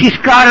 she's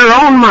got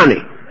her own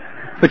money,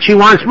 but she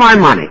wants my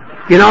money.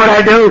 You know what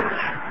I do?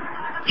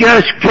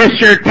 Just kiss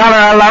her, tell her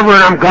I love her,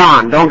 and I'm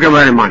gone. Don't give her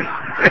any money.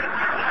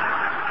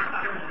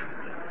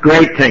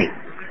 Great thing.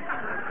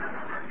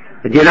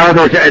 But you know,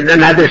 there's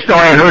another story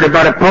I heard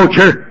about a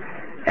poacher,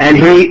 and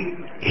his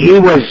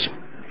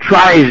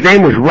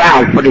name was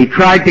Ralph, but he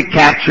tried to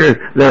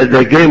capture,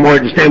 the game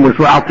warden's name was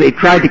Ralph, he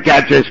tried to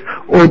capture this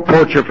old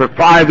poacher for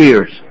 5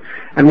 years.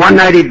 And one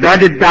night he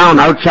bedded down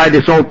outside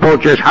this old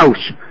poacher's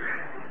house,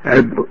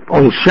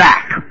 old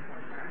shack.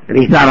 And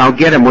he thought, I'll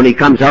get him when he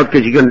comes out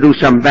because he's going to do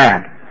something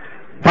bad.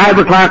 5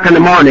 o'clock in the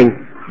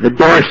morning, the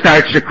door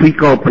starts to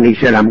creak open. He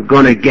said, I'm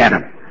going to get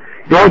him.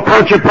 The old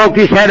poacher poked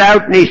his head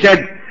out and he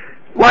said,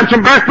 want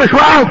some breakfast,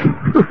 Ralph?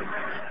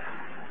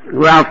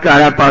 Ralph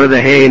got up out of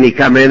the hay and he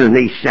come in and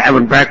he's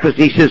having breakfast.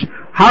 He says,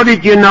 how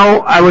did you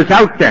know I was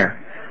out there?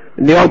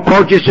 And the old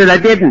poacher said, I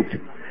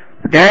didn't.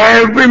 But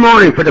every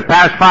morning for the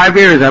past 5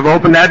 years I've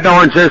opened that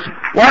door and says,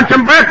 want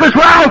some breakfast,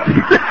 Ralph?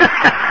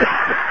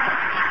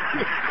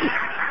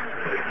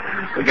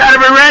 We got to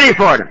be ready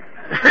for them.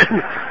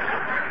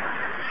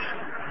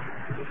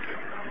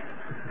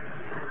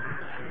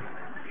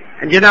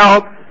 And you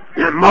know,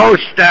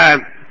 most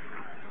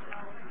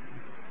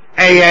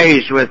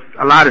AAs with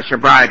a lot of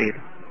sobriety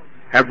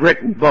have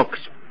written books.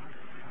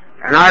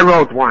 And I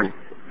wrote one.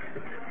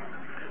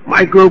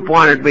 My group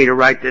wanted me to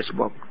write this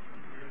book.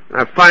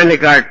 And I finally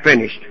got it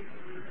finished.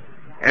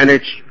 And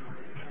it's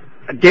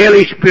a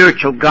daily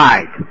spiritual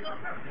guide.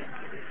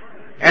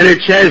 And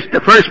it says,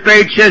 the first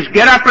page says,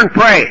 get up and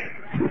pray.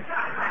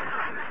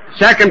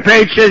 Second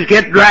page says,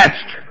 get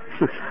dressed.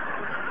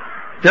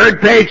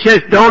 Third page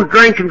says, don't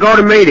drink and go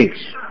to meetings.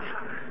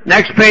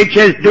 Next page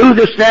says, do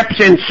the steps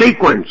in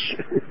sequence.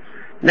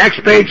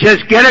 Next page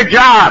says, get a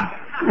job.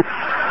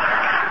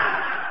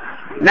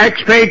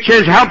 Next page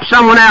says, help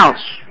someone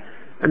else.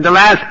 And the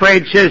last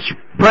page says,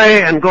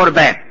 pray and go to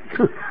bed.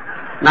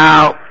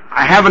 Now,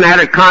 I haven't had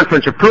a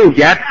conference approved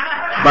yet,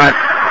 but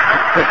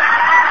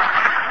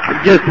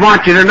I just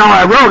want you to know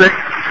I wrote it.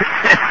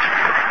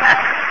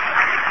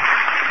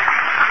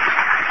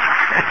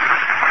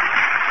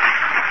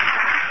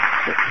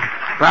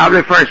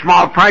 Probably for a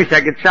small price I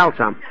could sell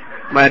some.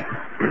 But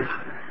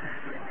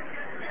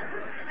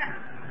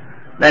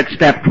That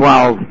step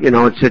 12,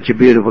 it's such a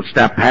beautiful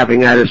step,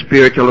 having had a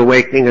spiritual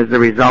awakening as the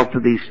result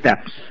of these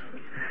steps.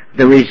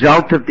 The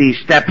result of these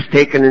steps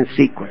taken in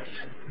sequence.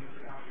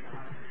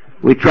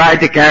 We tried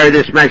to carry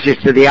this message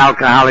to the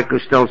alcoholic who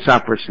still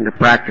suffers and to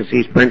practice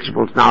these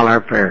principles in all our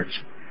affairs.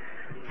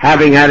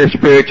 Having had a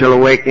spiritual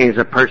awakening as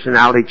a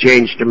personality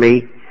change to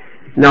me.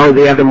 No,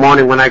 the other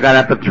morning when I got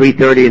up at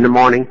 3:30 in the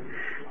morning,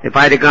 if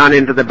I'd have gone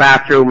into the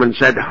bathroom and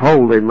said,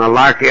 holy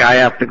malarkey, I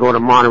have to go to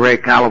Monterey,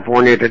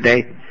 California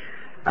today,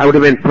 I would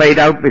have been played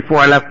out before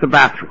I left the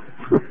bathroom.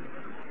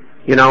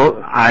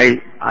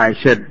 I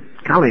said,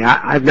 Golly,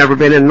 I've never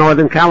been in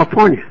Northern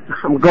California.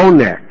 I'm going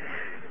there.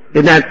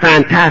 Isn't that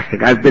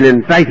fantastic? I've been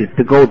invited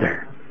to go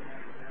there.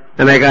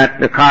 And I got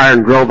in the car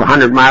and drove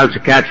 100 miles to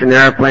catch an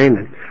airplane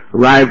and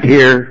arrived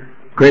here.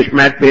 Chris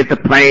met me at the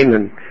plane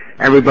and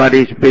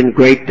everybody's been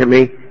great to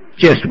me.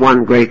 Just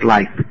one great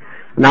life.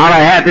 And all I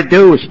had to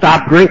do was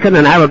stop drinking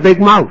and have a big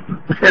mouth.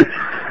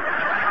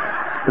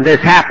 And this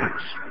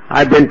happens.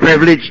 I've been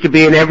privileged to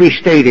be in every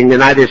state in the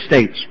United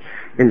States,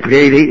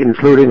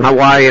 including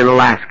Hawaii and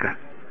Alaska.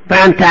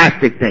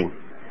 Fantastic thing.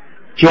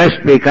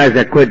 Just because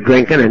I quit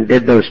drinking and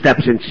did those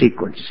steps in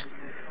sequence.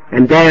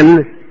 And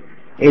then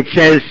it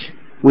says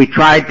we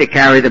tried to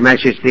carry the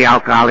message to the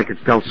alcoholic that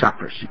still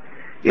suffers.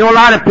 A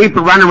lot of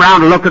people run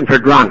around looking for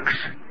drunks.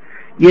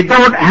 You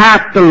don't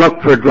have to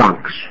look for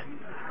drunks.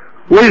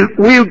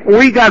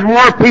 We got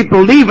more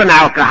people leaving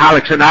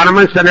Alcoholics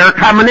Anonymous than are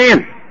coming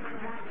in.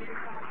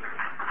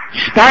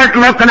 Start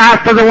looking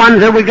after the ones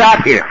that we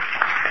got here.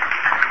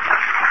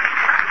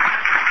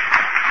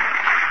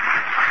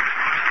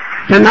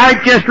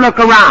 Tonight, just look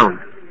around.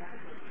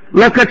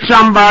 Look at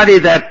somebody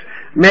that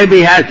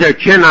maybe has their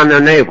chin on their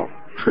navel.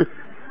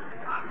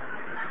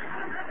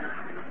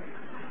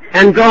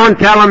 And go and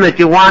tell them that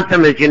you want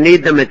them, that you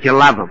need them, that you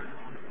love them.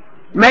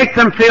 Make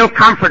them feel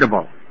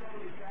comfortable.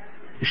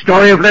 The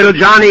story of little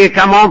Johnny, he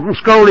come home from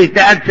school, his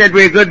dad said,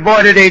 were you a good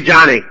boy today,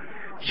 Johnny?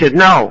 He said,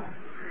 no.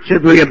 He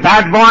said, were you a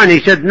bad boy? And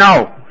he said,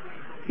 no.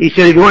 He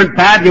said, if you weren't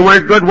bad and you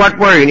weren't good, what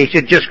were you? And he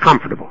said, just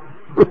comfortable.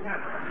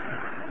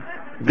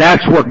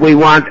 That's what we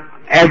want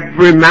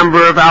every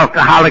member of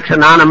Alcoholics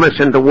Anonymous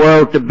in the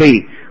world to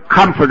be.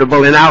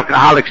 Comfortable in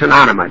Alcoholics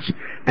Anonymous.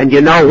 And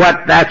you know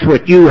what? That's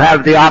what you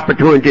have the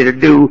opportunity to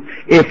do.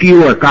 If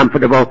you are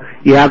comfortable,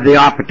 you have the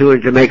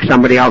opportunity to make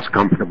somebody else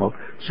comfortable.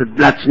 So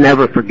let's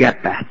never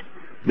forget that.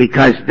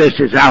 Because this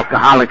is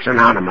Alcoholics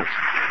Anonymous.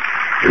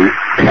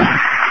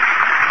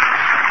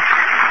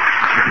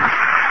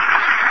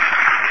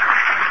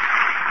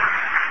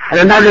 And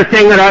another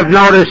thing that I've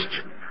noticed,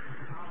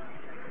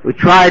 we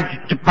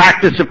tried to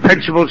practice the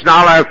principles in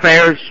all our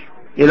affairs.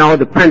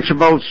 The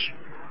principles,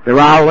 they're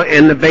all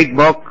in the big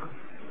book.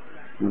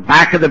 In the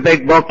back of the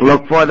big book,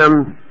 look for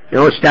them.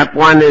 Step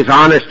 1 is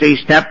honesty.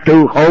 Step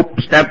 2, hope.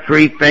 Step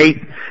 3,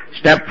 faith.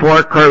 Step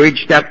 4,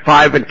 courage. Step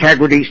 5,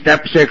 integrity.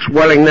 Step 6,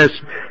 willingness.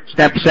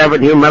 Step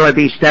 7,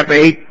 humility. Step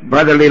 8,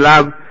 brotherly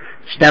love.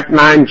 Step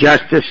 9,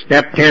 justice.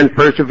 Step 10,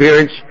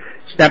 perseverance.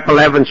 Step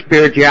 11,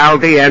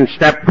 spirituality. And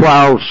Step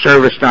 12,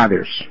 service to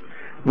others.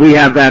 We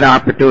have that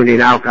opportunity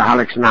in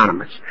Alcoholics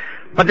Anonymous.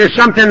 But there's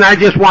something I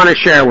just want to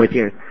share with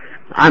you.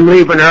 I'm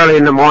leaving early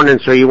in the morning,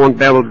 so you won't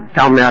be able to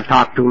tell me I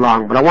talk too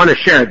long, but I want to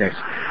share this.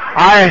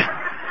 I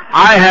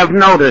have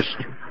noticed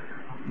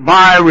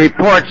by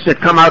reports that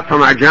come out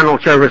from our General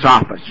Service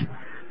Office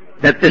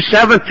that the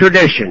seventh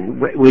tradition,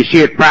 we see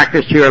it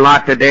practiced here a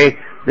lot today,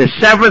 the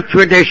seventh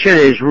tradition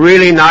has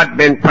really not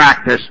been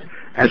practiced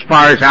as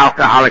far as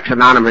Alcoholics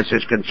Anonymous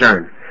is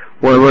concerned,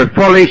 where we're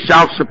fully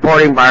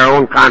self-supporting by our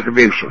own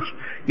contributions.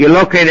 You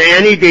look at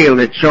any deal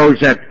that shows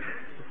that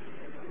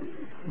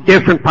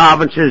different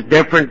provinces,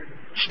 different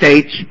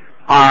states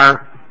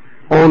are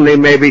only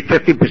maybe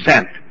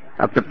 50%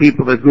 of the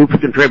people the group's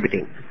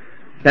contributing.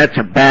 That's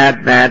a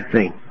bad, bad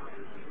thing.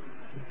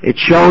 It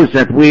shows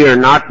that we are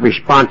not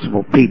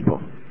responsible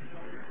people.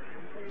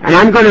 And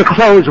I'm going to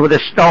close with a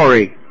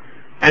story,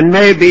 and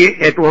maybe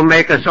it will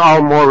make us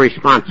all more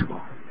responsible.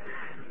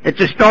 It's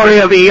a story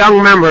of a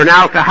young member in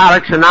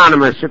Alcoholics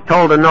Anonymous that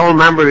told an old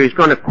member he's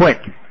going to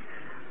quit.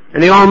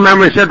 And the old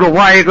member said, well,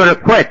 why are you going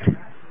to quit?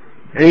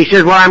 And he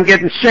said, well, I'm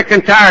getting sick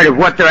and tired of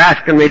what they're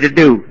asking me to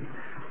do.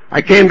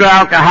 I came to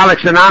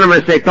Alcoholics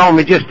Anonymous, they told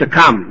me just to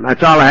come.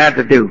 That's all I had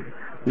to do.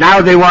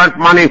 Now they want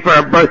money for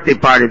a birthday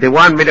party. They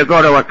want me to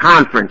go to a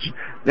conference.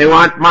 They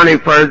want money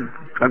for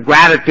a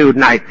gratitude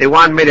night. They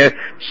want me to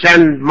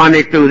send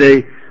money to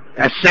the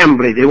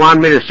assembly. They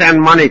want me to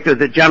send money to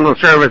the General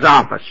Service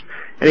Office.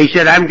 And he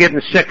said, I'm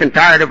getting sick and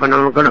tired of it and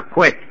I'm going to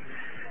quit.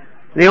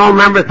 The old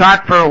member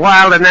thought for a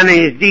while, and then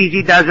in his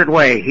easy does it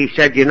way, he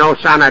said,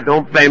 son, I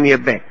don't blame you a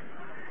bit.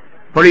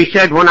 But he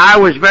said, when I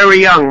was very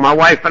young, my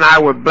wife and I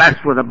were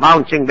blessed with a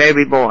bouncing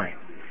baby boy.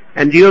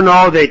 And do you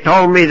know, they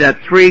told me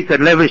that 3 could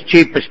live as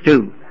cheap as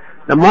 2.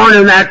 The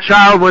morning that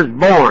child was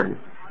born,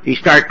 he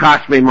started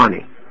costing me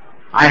money.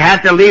 I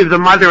had to leave the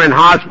mother in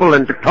hospital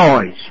and the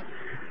toys.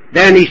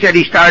 Then he said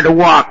he started to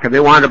walk, and they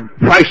wanted a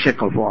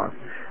tricycle for him.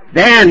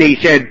 Then he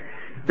said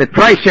the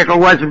tricycle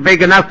wasn't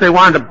big enough, they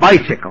wanted a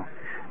bicycle.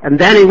 And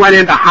then he went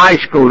into high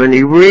school, and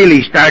he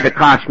really started to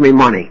cost me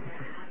money.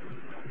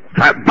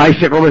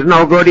 Bicycle was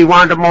no good, he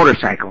wanted a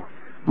motorcycle.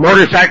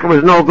 Motorcycle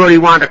was no good, he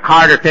wanted a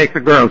car to take the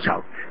girls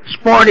out.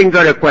 Sporting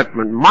good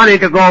equipment, money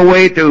to go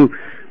away to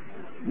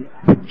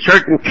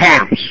certain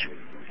camps,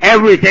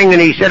 everything.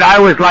 And he said, I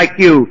was like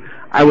you,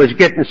 I was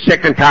getting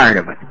sick and tired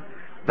of it.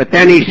 But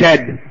then he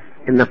said,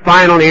 in the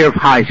final year of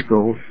high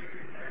school,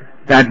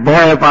 that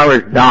boy of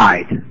ours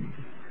died,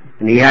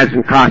 and he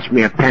hasn't cost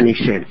me a penny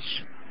since.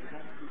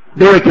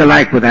 Do what you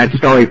like with that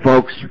story,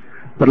 folks,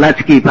 but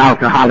let's keep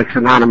Alcoholics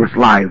Anonymous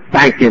live.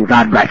 Thank you, and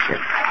God bless you.